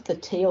 starts with a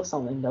T or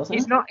something, doesn't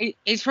it?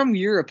 He's from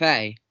Europe,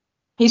 eh?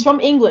 He's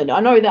from England. I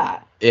know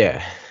that.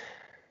 Yeah.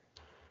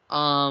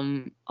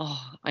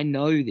 I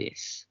know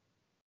this.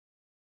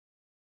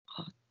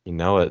 You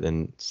know it,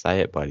 then say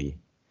it, buddy.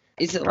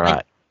 Is it All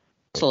right.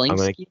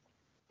 Solinsky?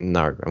 I'm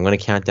gonna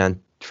count down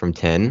from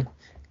 10.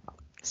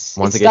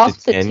 Once it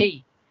starts with a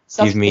T.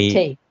 Give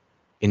me,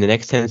 in the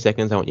next 10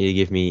 seconds, I want you to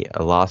give me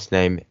a last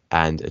name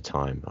and a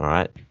time, all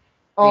right?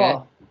 Oh.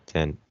 Yeah.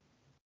 10.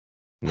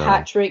 9,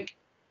 Patrick.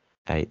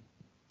 8.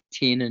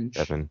 10 and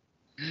 7.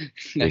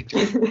 6.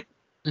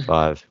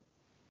 5.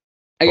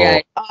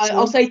 Okay.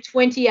 I'll say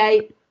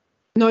 28.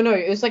 No,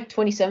 it was like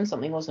 27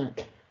 something, wasn't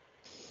it?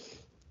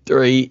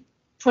 3.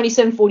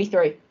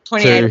 27:43.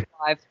 28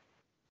 5.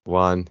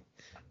 1.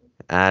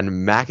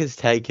 And Mac has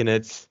taken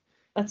it.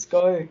 Let's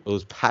go. It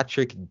was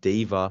Patrick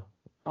Diva.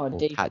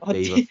 Pat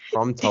Diva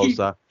from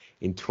Tulsa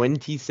in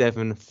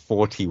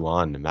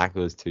 27:41. Mac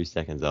was 2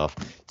 seconds off.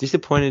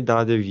 Disappointed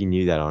neither of you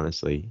knew that,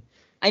 honestly.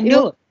 I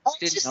knew it. I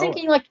was just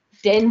thinking like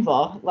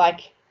Denver,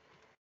 like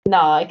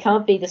No, it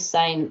can't be the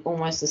same.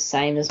 Almost the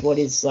same as what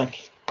is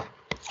like.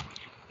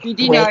 Did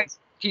you Where- know?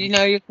 Did you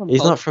know you're from?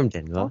 He's not from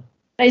Denver.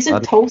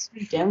 Isn't Tulsa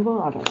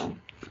Denver? I don't know.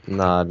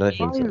 Nah, I don't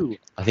think so. No.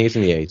 I think it's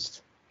in the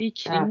east. Are you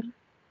kidding me?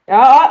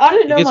 I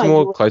don't I know think it's my.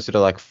 more closer to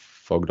like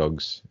Fog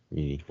Dogs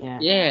Uni. Yeah.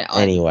 Yeah.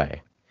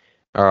 Anyway,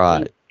 all right. I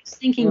was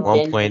thinking One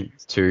Denver. point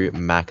to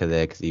Macca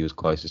there because he was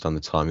closest on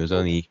the time. He was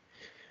only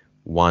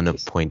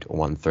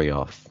 1.13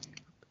 off.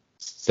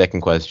 Second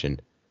question.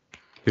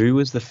 Who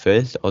was the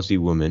first Aussie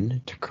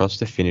woman to cross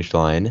the finish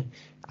line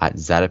at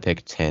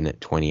Zatopek 10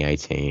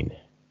 2018?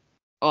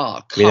 Oh, I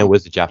mean, come. it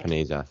was a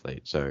Japanese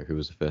athlete, so who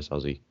was the first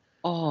Aussie?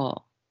 Oh,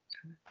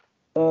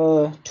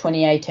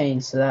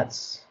 2018. So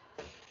that's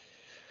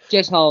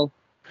Jess Hole.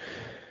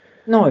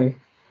 no.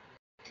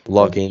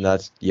 Lock in.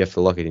 You have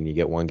to lock it in. You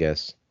get one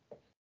guess.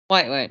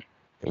 Wait.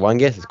 One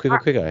guess. It's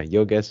quicker.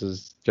 Your guess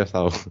is just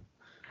how.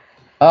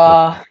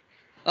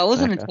 That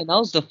wasn't a Okay. 10. That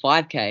was the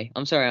 5K.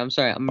 I'm sorry. I'm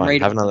Fine,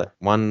 reading. have another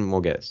one more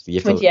guess. You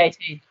have to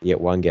 2018. get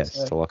one guess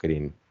Sorry. to lock it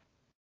in.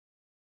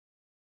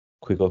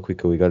 Quicker.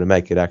 We got to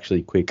make it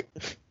actually quick.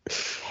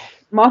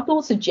 My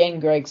thoughts are Jen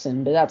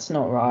Gregson, but that's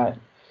not right.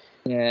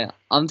 Yeah,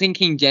 I'm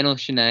thinking Jen or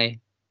Shanae.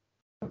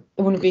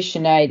 It wouldn't be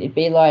Sinead. It'd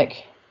be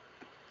like.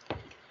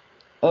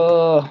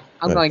 I'm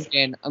Right.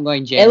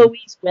 going Jen.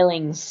 Eloise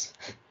Wellings.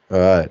 All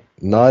right.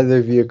 Neither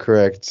of you are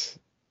correct.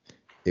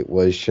 It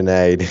was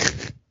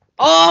Sinead.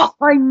 Oh,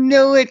 I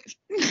knew it.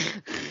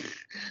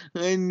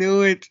 I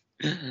knew it.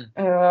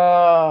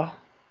 All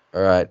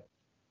right.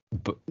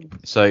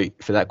 So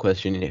for that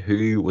question,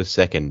 who was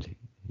second?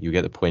 You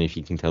get the point if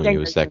you can tell me who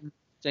was second.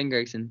 Jen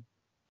Gregson.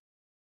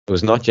 It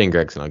was not Jen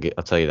Gregson.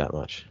 I'll tell you that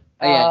much.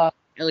 Oh yeah,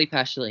 Ellie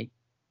Pashley.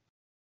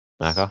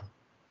 Macca?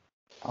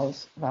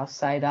 I'll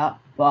say that,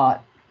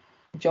 but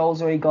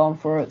Joel's already gone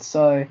for it,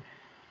 so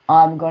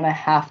I'm gonna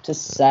have to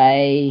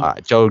say. All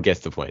right. Joel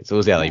gets the point. So it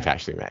was Ellie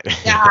Pashley, mate.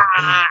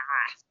 Ah!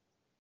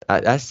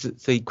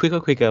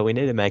 Quicker. We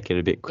need to make it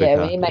a bit quicker.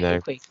 Yeah, we need to make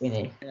it quick. We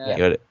need. Yeah. You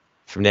got it.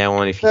 From now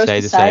on, if you First say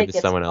to the say same it to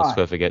gets someone it else, right.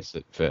 whoever gets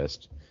it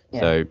first. Yeah.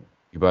 So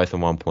you're both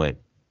on 1 point.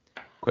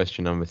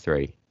 Question number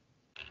 3.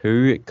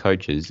 Who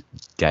coaches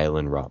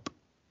Galen Rupp?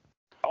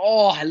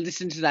 Oh, I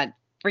listened to that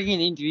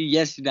freaking interview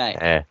yesterday.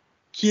 Yeah.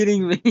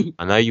 Kidding me?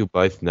 I know you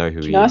both know who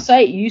he Can I is.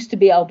 say it used to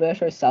be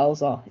Alberto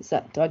Salazar?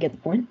 Do I get the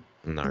point?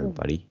 No,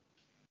 buddy.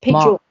 Pete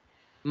Mark. Jordan.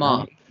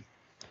 Mark.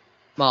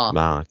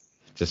 Mark.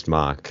 Just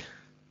Mark.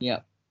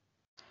 Yep.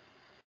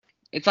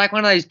 It's like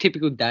one of those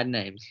typical dad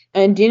names.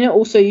 And didn't it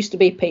also used to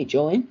be Pete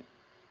Julian?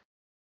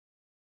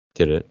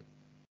 Did it?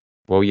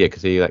 Well, yeah,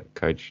 because he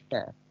coached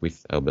Yeah.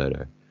 with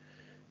Alberto.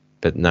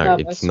 But no, No, I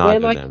it's swear,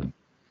 neither of them.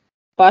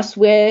 But I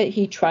swear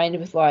he trained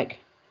with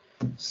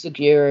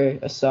Suguro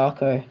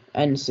Osako,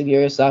 and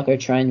Suguro Osako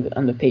trained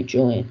under Pete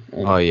Julian.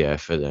 And Oh yeah,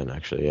 for then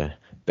actually, yeah.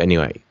 But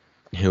anyway,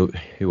 who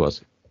was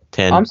it?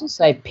 10, I'm just gonna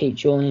say Pete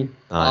Julian.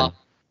 9,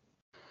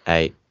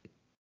 8.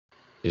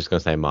 You're just gonna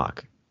say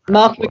Mark.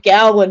 Mark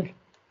McGowan.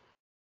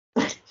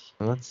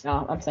 What?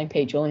 No, I'm saying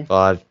Pete Julian.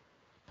 5,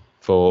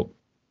 4,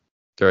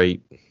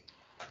 3,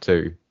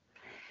 2,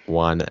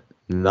 1.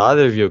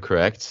 Neither of you are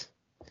correct.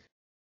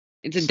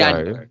 It's a So-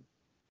 dad.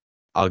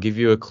 I'll give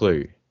you a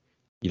clue.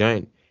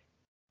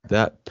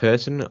 That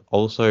person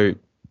also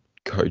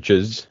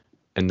coaches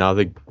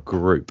another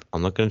group.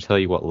 I'm not going to tell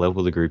you what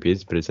level the group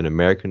is, but it's an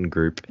American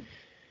group.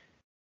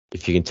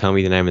 If you can tell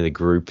me the name of the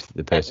group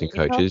the person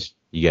coaches,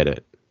 you get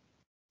it.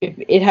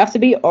 It'd have to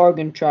be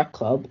Oregon Track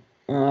Club.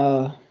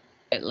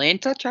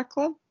 Atlanta Track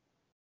Club?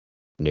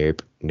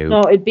 Nope.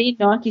 No, it'd be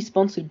Nike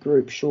sponsored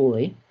group,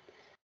 surely.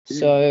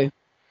 So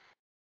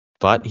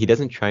But he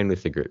doesn't train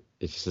with the group.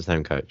 It's just the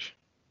same coach.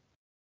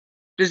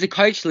 Does the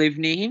coach live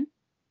near him?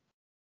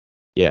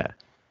 Yeah.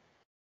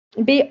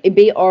 it'd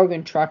be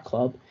Oregon Track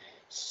Club.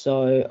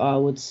 So I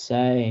would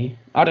say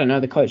I don't know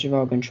the coach of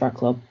Oregon Track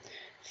Club.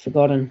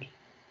 Forgotten.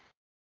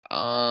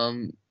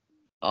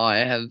 I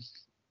have.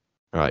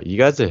 All right. You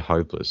guys are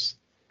hopeless.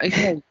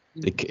 Okay.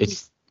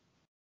 It's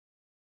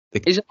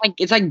Is it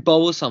it's like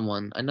Bo or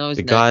someone? I know his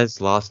the name. guy's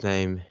last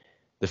name.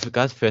 The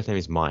guy's first name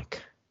is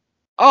Mike.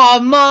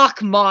 Oh,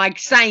 Mike,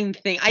 same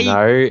thing.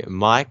 No,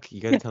 Mike. You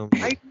got to tell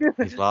I me knew,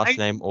 his last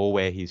name or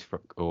where he's from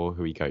or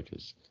who he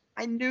coaches.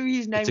 I knew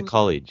his name. It's a was-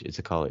 college. It's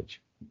a college.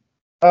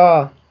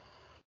 It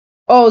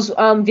was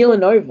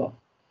Villanova.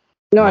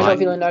 No, Mike- not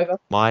Villanova.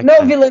 Mike No,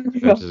 coaches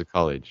Villanova. a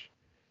college.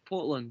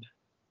 Portland.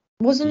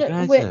 Wasn't You it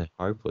guys where?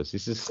 are hopeless.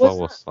 This is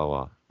Wasn't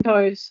slower.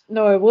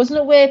 No, wasn't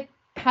it where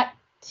Pat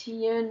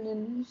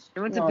Tiernan? He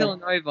went to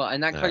Villanova,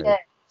 and that No. coach Yeah. was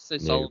so No.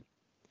 solid.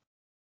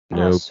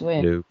 I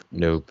swear.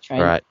 Nope.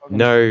 Trained Right.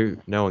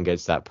 Oregon. No one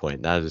gets that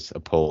point. That is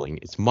appalling.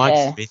 It's Mike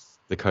Yeah. Smith,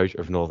 the coach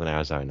of Northern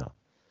Arizona.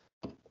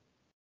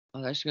 I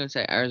was actually going to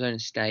say Arizona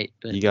State,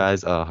 but You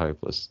guys are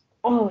hopeless.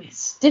 Oh,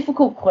 it's a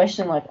difficult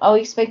question. I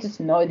expected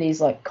to know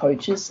these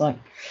coaches.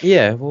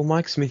 Yeah, well,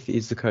 Mike Smith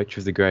is the coach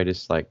of the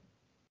greatest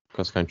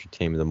cross-country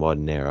team of the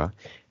modern era,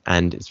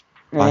 and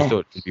I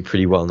thought it'd be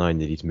pretty well known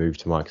that he's moved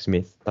to Mike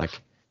Smith.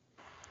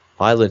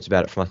 I learnt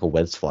about it from a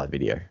Westfly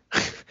video.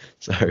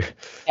 So,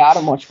 Yeah, I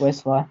don't watch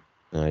Westfly.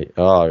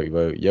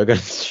 well, you're gonna.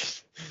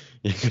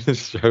 You're going to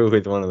struggle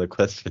with one of the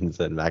questions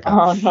then, Macca.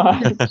 Oh,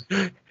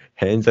 no.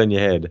 Hands on your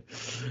head.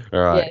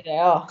 All right. Yeah, they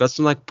are. Got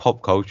some like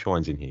pop culture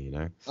ones in here, you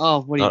know?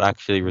 Oh, what do you? Not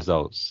actually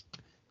results.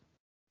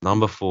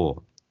 Number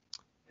 4.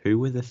 Who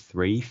were the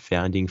 3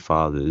 founding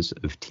fathers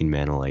of Tin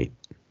Man Elite?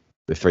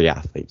 The 3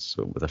 athletes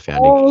were the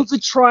founding Oh, fathers. the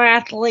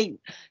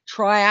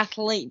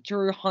triathlete,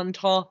 Drew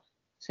Hunter,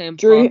 Sam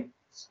Drew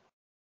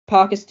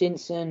Parker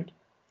Stinson.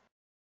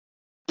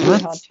 Drew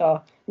What?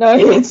 Hunter. No,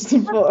 it's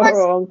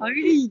wrong.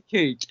 Cody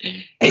Coot.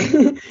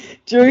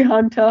 Drew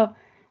Hunter.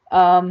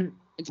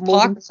 It's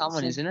Morgan Parker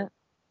someone, Pearson. isn't it?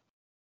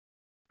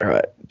 All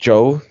right,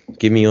 Joel,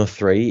 give me your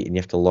 3, and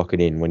you have to lock it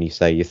in when you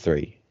say your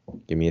 3.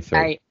 Give me a 3.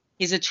 Hey,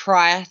 he's a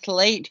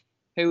triathlete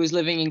who was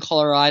living in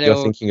Colorado.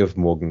 You're thinking of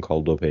Morgan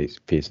Coldwell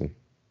Pearson,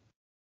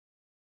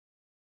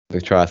 the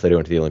triathlete who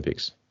went to the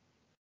Olympics.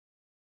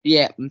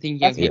 Yeah, I'm thinking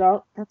That's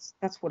of him.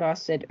 that's what I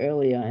said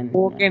earlier. And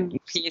Morgan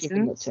you've just Pearson.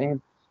 given it to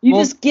him. You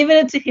just given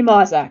it to him,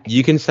 Isaac.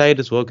 You can say it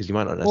as well because you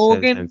might not necessarily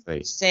say the same Morgan,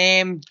 3.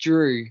 Sam,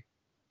 Drew.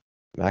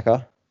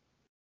 Macca?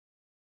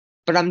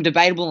 But I'm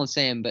debatable on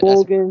Sam. But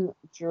Morgan,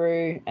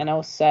 Drew, and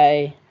I'll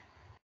say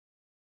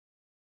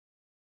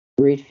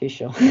Reed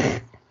Fisher.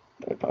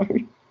 Don't know.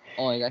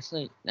 oh,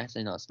 actually, no,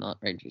 it's not.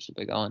 Red Fisher,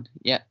 but go on.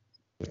 Yeah.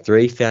 The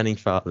 3 founding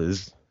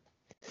fathers.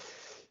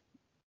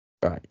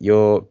 Right,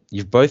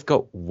 you've both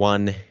got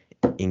one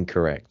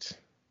incorrect.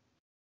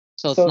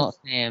 So it's So not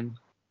Sam.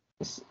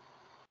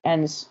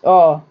 And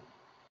well,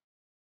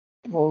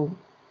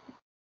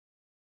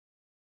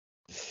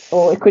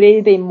 or it could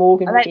either be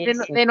Morgan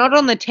Pearson. They're not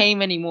on the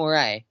team anymore,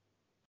 eh?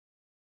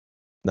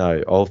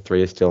 No, all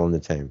 3 are still on the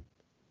team.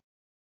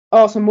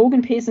 Oh, so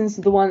Morgan Pearson's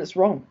the one that's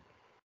wrong.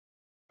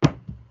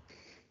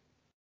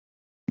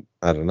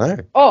 I don't know.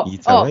 Oh, You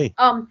tell me.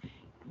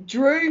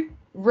 Drew,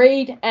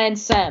 Reed, and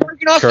Sam.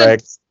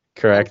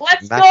 Correct.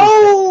 Let's Macca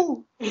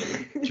go!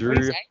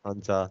 Drew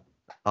Hunter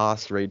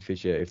asked Reed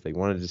Fisher if they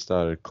wanted to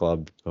start a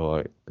club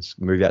or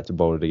move out to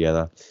Boulder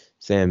together.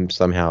 Sam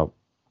somehow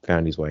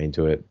found his way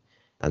into it,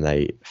 and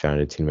they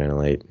founded Tin Man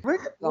Elite.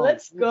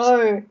 Let's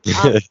go.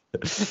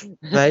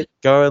 Mate,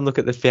 go and look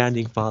at the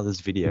founding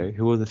fathers video.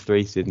 Who are the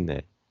 3 sitting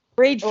there?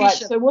 Reed Alright,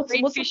 Fisher. so what's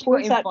Reed the Fisher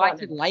points got at invited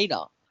button? later.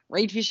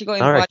 Reed Fisher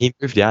got All invited. right, he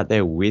moved out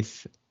there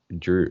with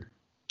Drew.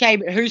 Okay,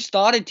 but who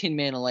started Tin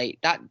Man Elite?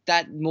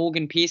 That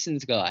Morgan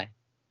Pearson's guy.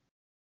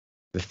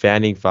 The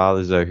founding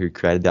fathers, though, who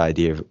created the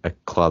idea of a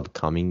club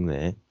coming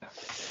there.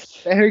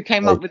 But who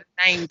came up with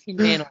the name Tin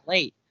Man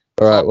Elite?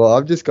 All right, well,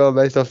 I'm just going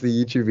based off the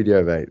YouTube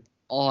video, mate.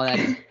 Oh, that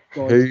is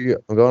good. Who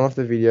I'm going off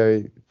the video.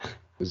 It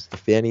was the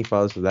founding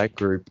fathers of that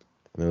group,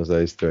 and it was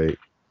those 3.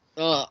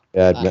 Oh,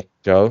 Yeah,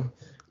 Joel.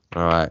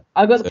 All right,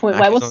 I got the So point.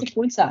 Mac Wait, is what's on- the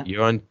points at?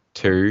 you're on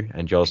 2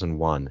 and Joel's on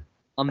 1,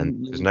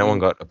 and because no one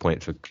got a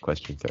point for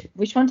question 3.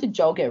 Which one did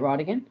Joel get right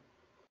again?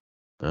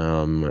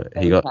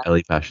 He got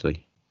Ellie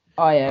Pashley.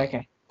 Oh, yeah,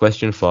 okay.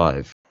 Question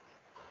 5.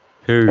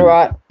 Who? All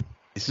right.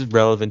 This is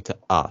relevant to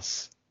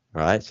us,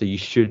 all right? So you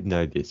should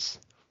know this.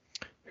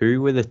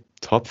 Who were the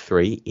top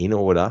 3 in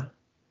order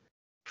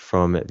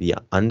from the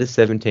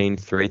under-17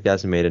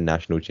 3,000 meter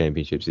national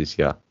championships this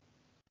year?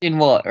 in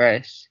what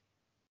race?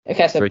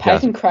 Okay, so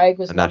 3,000 Peyton Craig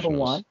was at number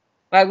nationals.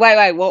 1.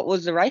 Wait. What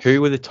was the race?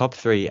 Who were the top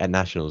 3 at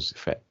nationals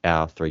for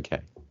our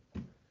 3K?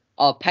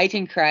 Oh,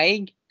 Peyton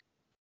Craig.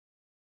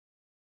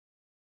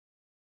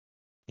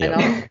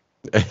 Yeah.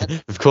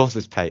 Of course,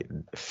 it's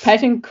Peyton.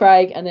 Peyton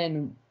Craig and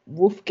then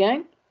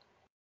Wolfgang.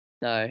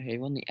 No, he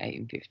won the 8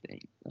 and 15.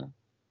 Oh.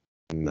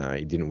 No,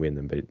 he didn't win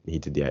them, but he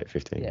did the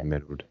 8:15 Yeah.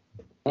 medaled.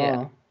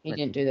 Yeah. Oh, he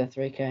didn't do the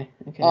 3K.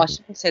 Okay. Oh, I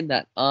should have said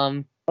that.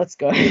 Let's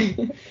go.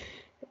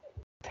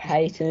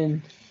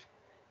 Peyton.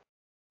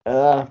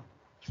 I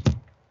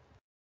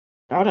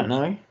don't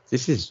know.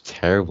 This is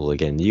terrible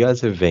again. You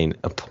guys have been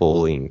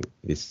appalling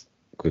this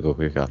quicker.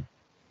 You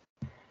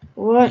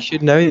What?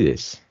 should know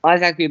this.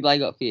 Isaac Bublé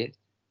got 5th.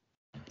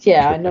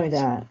 Yeah, I know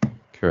that.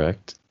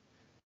 Correct.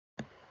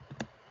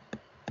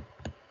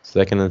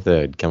 Second and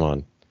third, come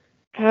on.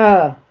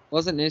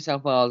 Wasn't New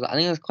South Wales? I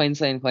think it was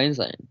Queensland. No,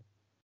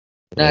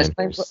 it's And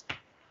Queensland. It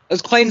was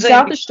South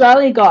Queensland.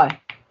 Australia guy.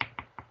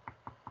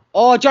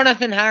 Oh,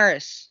 Jonathan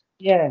Harris.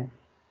 Yeah.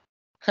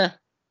 I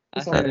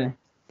He's don't on know, there.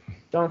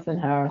 Jonathan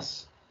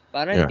Harris. but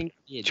I don't Yeah. think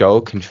he did.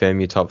 Joel, confirm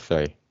your top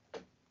 3.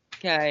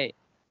 Okay.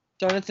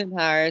 Jonathan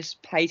Harris,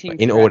 Peyton.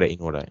 In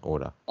Craig.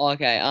 order. Oh,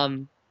 okay.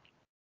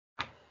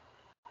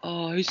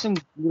 Oh, who's some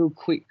little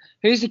quick?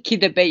 Who's the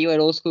kid that beat you at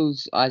all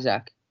schools,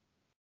 Isaac?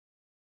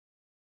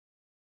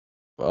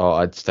 Oh,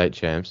 I'd state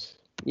champs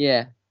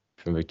Yeah.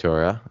 from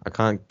Victoria. I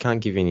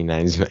can't give any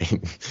names,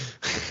 mate.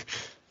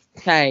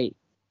 Okay.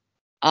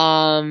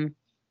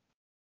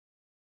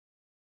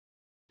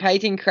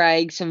 Peyton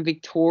Craig, some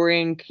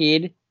Victorian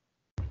kid.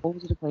 What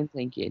was it, a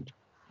Queensland kid?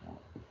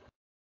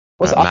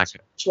 Was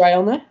Ray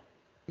on there?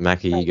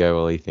 Macca, you go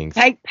while he thinks.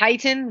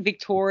 Peyton,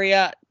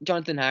 Victoria,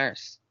 Jonathan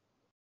Harris.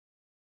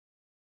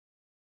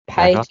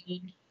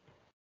 Peyton,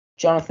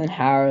 Jonathan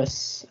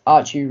Harris,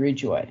 Archie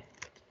Ridgway.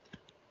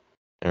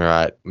 All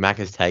right,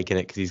 Macca's taken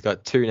it because he's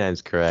got 2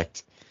 names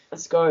correct.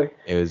 Let's go.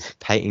 It was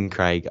Peyton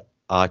Craig,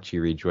 Archie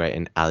Ridgway,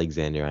 and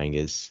Alexander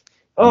Angus.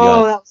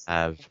 Oh,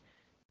 guys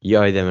you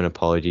owe them an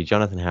apology.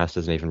 Jonathan House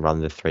doesn't even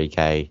run the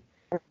 3K.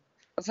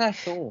 What's that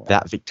for?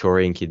 That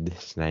Victorian kid,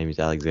 his name is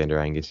Alexander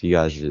Angus. You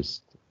guys are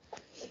just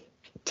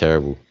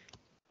terrible.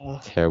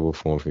 Terrible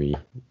form for you.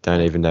 Don't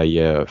even know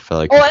your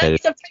fellow that competitor.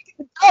 means I'm taking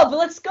the dub.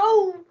 Let's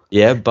go.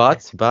 Yeah,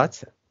 but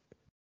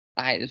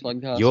I hate this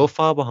podcast. you're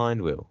far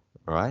behind, Will.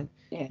 All right?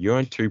 Yeah. You're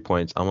on 2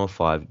 points. I'm on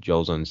 5.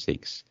 Joel's on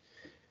 6.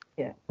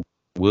 Yeah.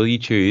 Will you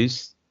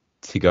choose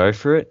to go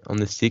for it on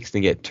the 6th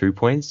and get 2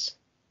 points?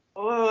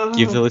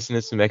 Give the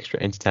listeners some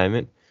extra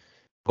entertainment?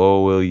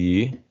 Or will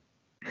you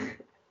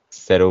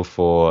settle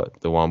for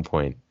the 1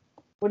 point?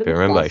 What are But the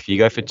remember, points? if you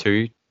go for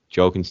 2,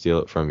 Joel can steal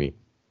it from you.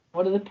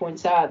 What are the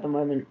points at the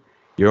moment?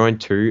 You're on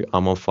 2,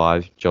 I'm on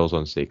 5, Joel's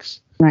on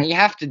 6. No, you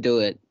have to do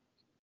it.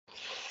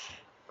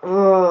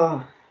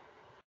 Oh.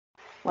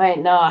 Wait,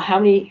 no. How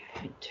many?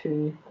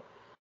 2.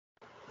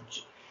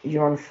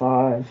 You're on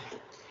 5.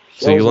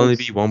 So you'll only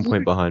be 1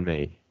 point behind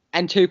me.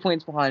 And 2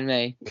 points behind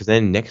me. Because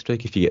then next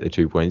week, if you get the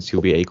 2 points,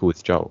 you'll be equal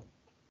with Joel.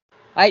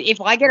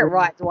 If I get it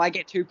right, do I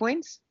get 2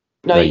 points?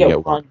 No, No, you you get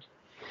get 1. Yours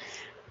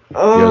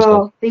Oh,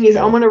 got- thing is,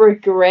 I'm gonna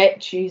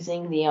regret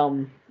choosing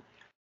the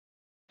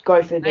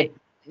Go for the. Mate,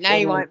 No,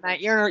 you won't, mate.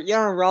 You're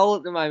on a roll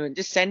at the moment.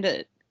 Just send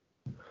it.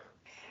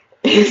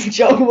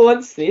 Joel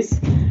wants this.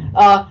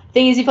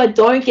 Thing is, if I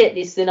don't get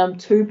this, then I'm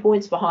 2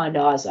 points behind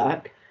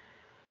Isaac,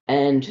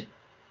 and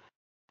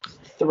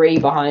 3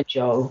 behind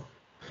Joel.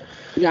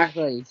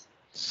 Exactly.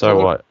 So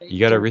Well, what? You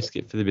got to risk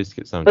it for the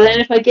biscuit But then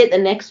sometimes. if I get the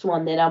next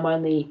one, then I'm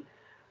only.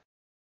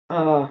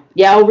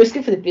 Yeah, I'll risk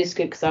it for the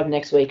biscuit because I have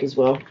next week as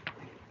well.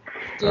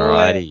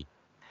 Alrighty.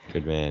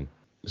 Good man.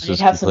 This need is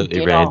to have some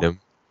completely dinner. random.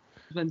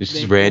 This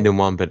is a random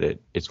one, but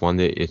it's one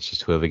that it's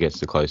just whoever gets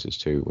the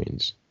closest to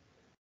wins.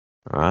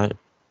 Alright?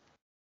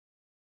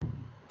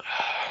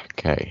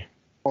 Okay.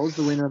 What was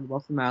the winner of the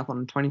Boston Marathon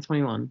in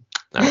 2021?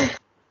 Alright.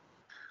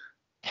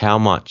 How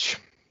much?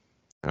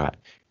 Alright.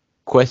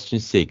 Question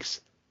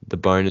 6. The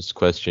bonus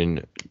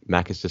question.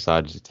 Mac has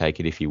decided to take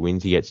it. If he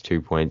wins, he gets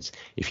 2 points.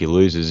 If he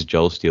loses,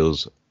 Joel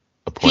steals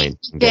a point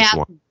and gets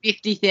 1.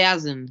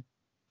 50,000.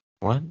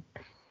 What?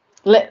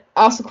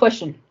 Ask the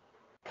question.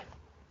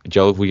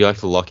 Joel, would you like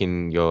to lock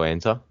in your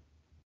answer?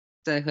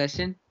 Is that a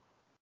question?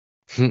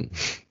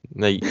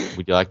 No,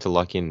 would you like to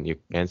lock in your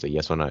answer?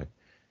 Yes or no?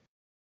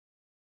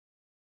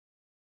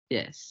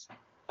 Yes.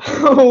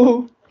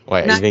 Oh.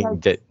 Wait, No, you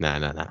think that?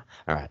 No.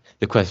 All right.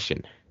 The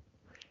question.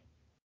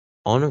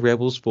 On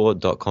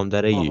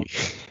rebelsport.com.au,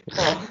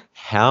 Oh.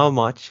 how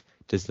much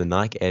does the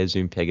Nike Air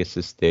Zoom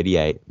Pegasus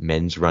 38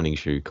 men's running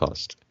shoe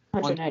cost?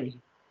 180.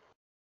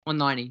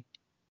 190.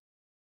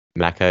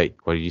 Macca,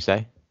 what did you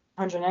say?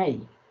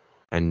 180.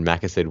 And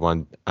Macca said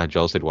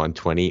Joel said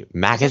 120.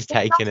 Macca's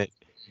taken it.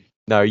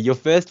 No, your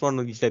first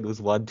one you said was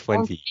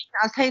 120.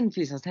 I was taking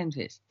the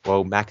piss.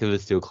 Well, Macca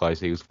was still close.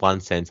 He was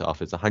 1 cent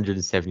off. It's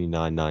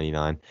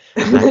 179.99.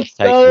 Let's Macca's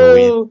taking the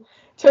win. go.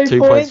 2 2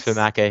 points. points for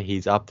Macca.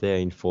 He's up there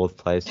in 4th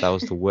place. That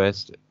was the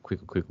worst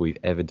quick we've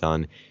ever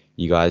done.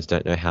 You guys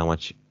don't know how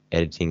much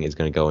editing is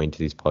going to go into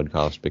this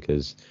podcast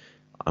because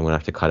I'm going to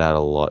have to cut out a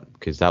lot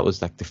because that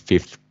was like the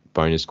 5th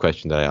bonus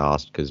question that I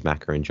asked because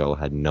Macca and Joel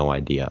had no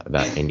idea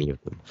about any of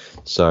them.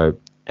 So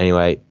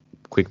anyway,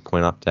 quick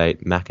point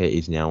update. Macca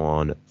is now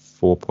on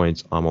 4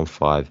 points. I'm on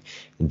 5.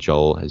 And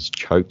Joel has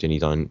choked and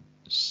he's on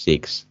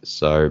 6.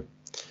 So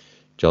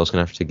Joel's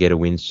going to have to get a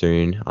win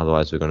soon.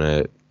 Otherwise, we're going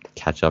to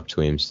catch up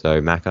to him.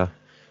 So Macca,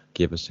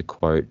 give us a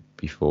quote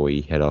before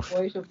we head off.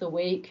 Quote of the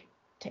week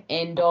to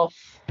end off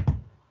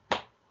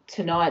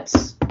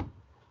tonight's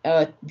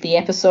the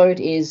episode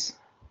is.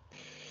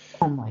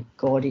 Oh my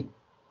god!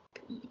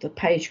 The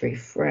page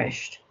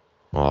refreshed.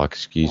 Oh,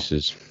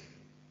 excuses.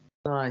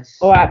 Nice.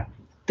 All right.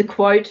 The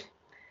quote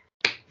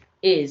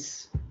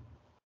is: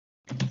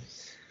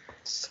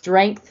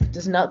 "Strength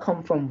does not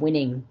come from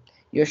winning.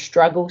 Your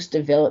struggles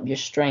develop your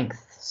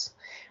strengths.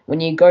 When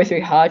you go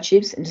through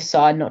hardships and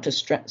decide not to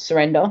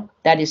surrender,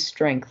 that is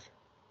strength."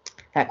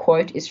 That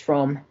quote is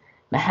from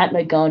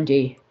Mahatma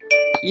Gandhi.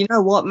 You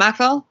know what,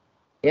 Macca?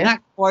 Yeah.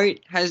 That quote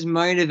has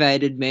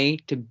motivated me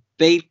to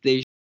beat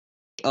this.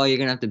 Oh, you're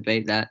going to have to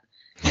beat that.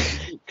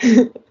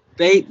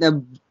 Beat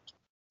the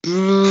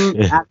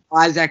at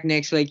Isaac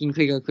next week in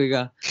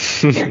quicker.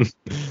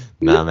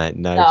 Nah, mate,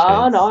 no No,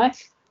 chance. no,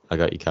 I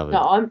got you covered.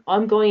 no.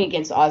 I'm going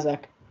against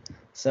Isaac.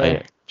 So Oh,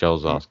 yeah.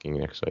 Joel's asking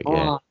next week.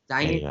 Yeah. Oh,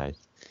 dang it.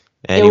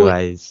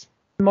 Anyways.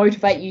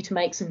 motivate you to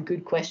make some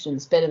good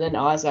questions, better than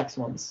Isaac's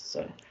ones.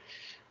 So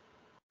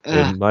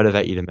It'll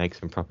motivate you to make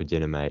some proper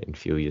dinner, mate, and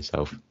fuel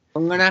yourself.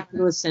 I'm going to have to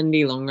do a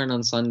Cindy long run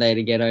on Sunday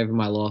to get over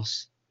my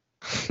loss.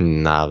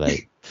 Nah,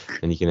 mate.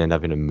 And you can end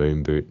up in a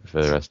moon boot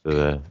for the rest of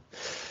the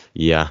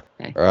year.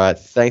 Okay. All right.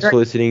 Thanks for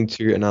listening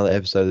to another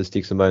episode of the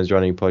Sticks and Bones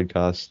Running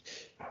Podcast.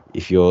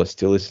 If you're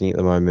still listening at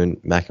the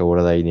moment, Macca, what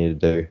do they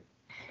need to do?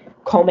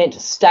 comment,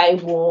 stay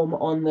warm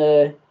on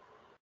the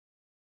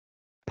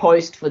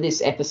post for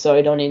this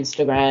episode on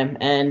Instagram,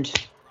 and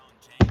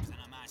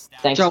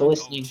thanks for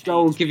listening.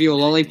 Joel will give you a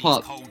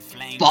lollipop.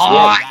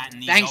 Bye.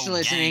 Thanks for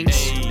listening.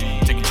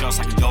 Taking shots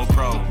like a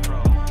GoPro.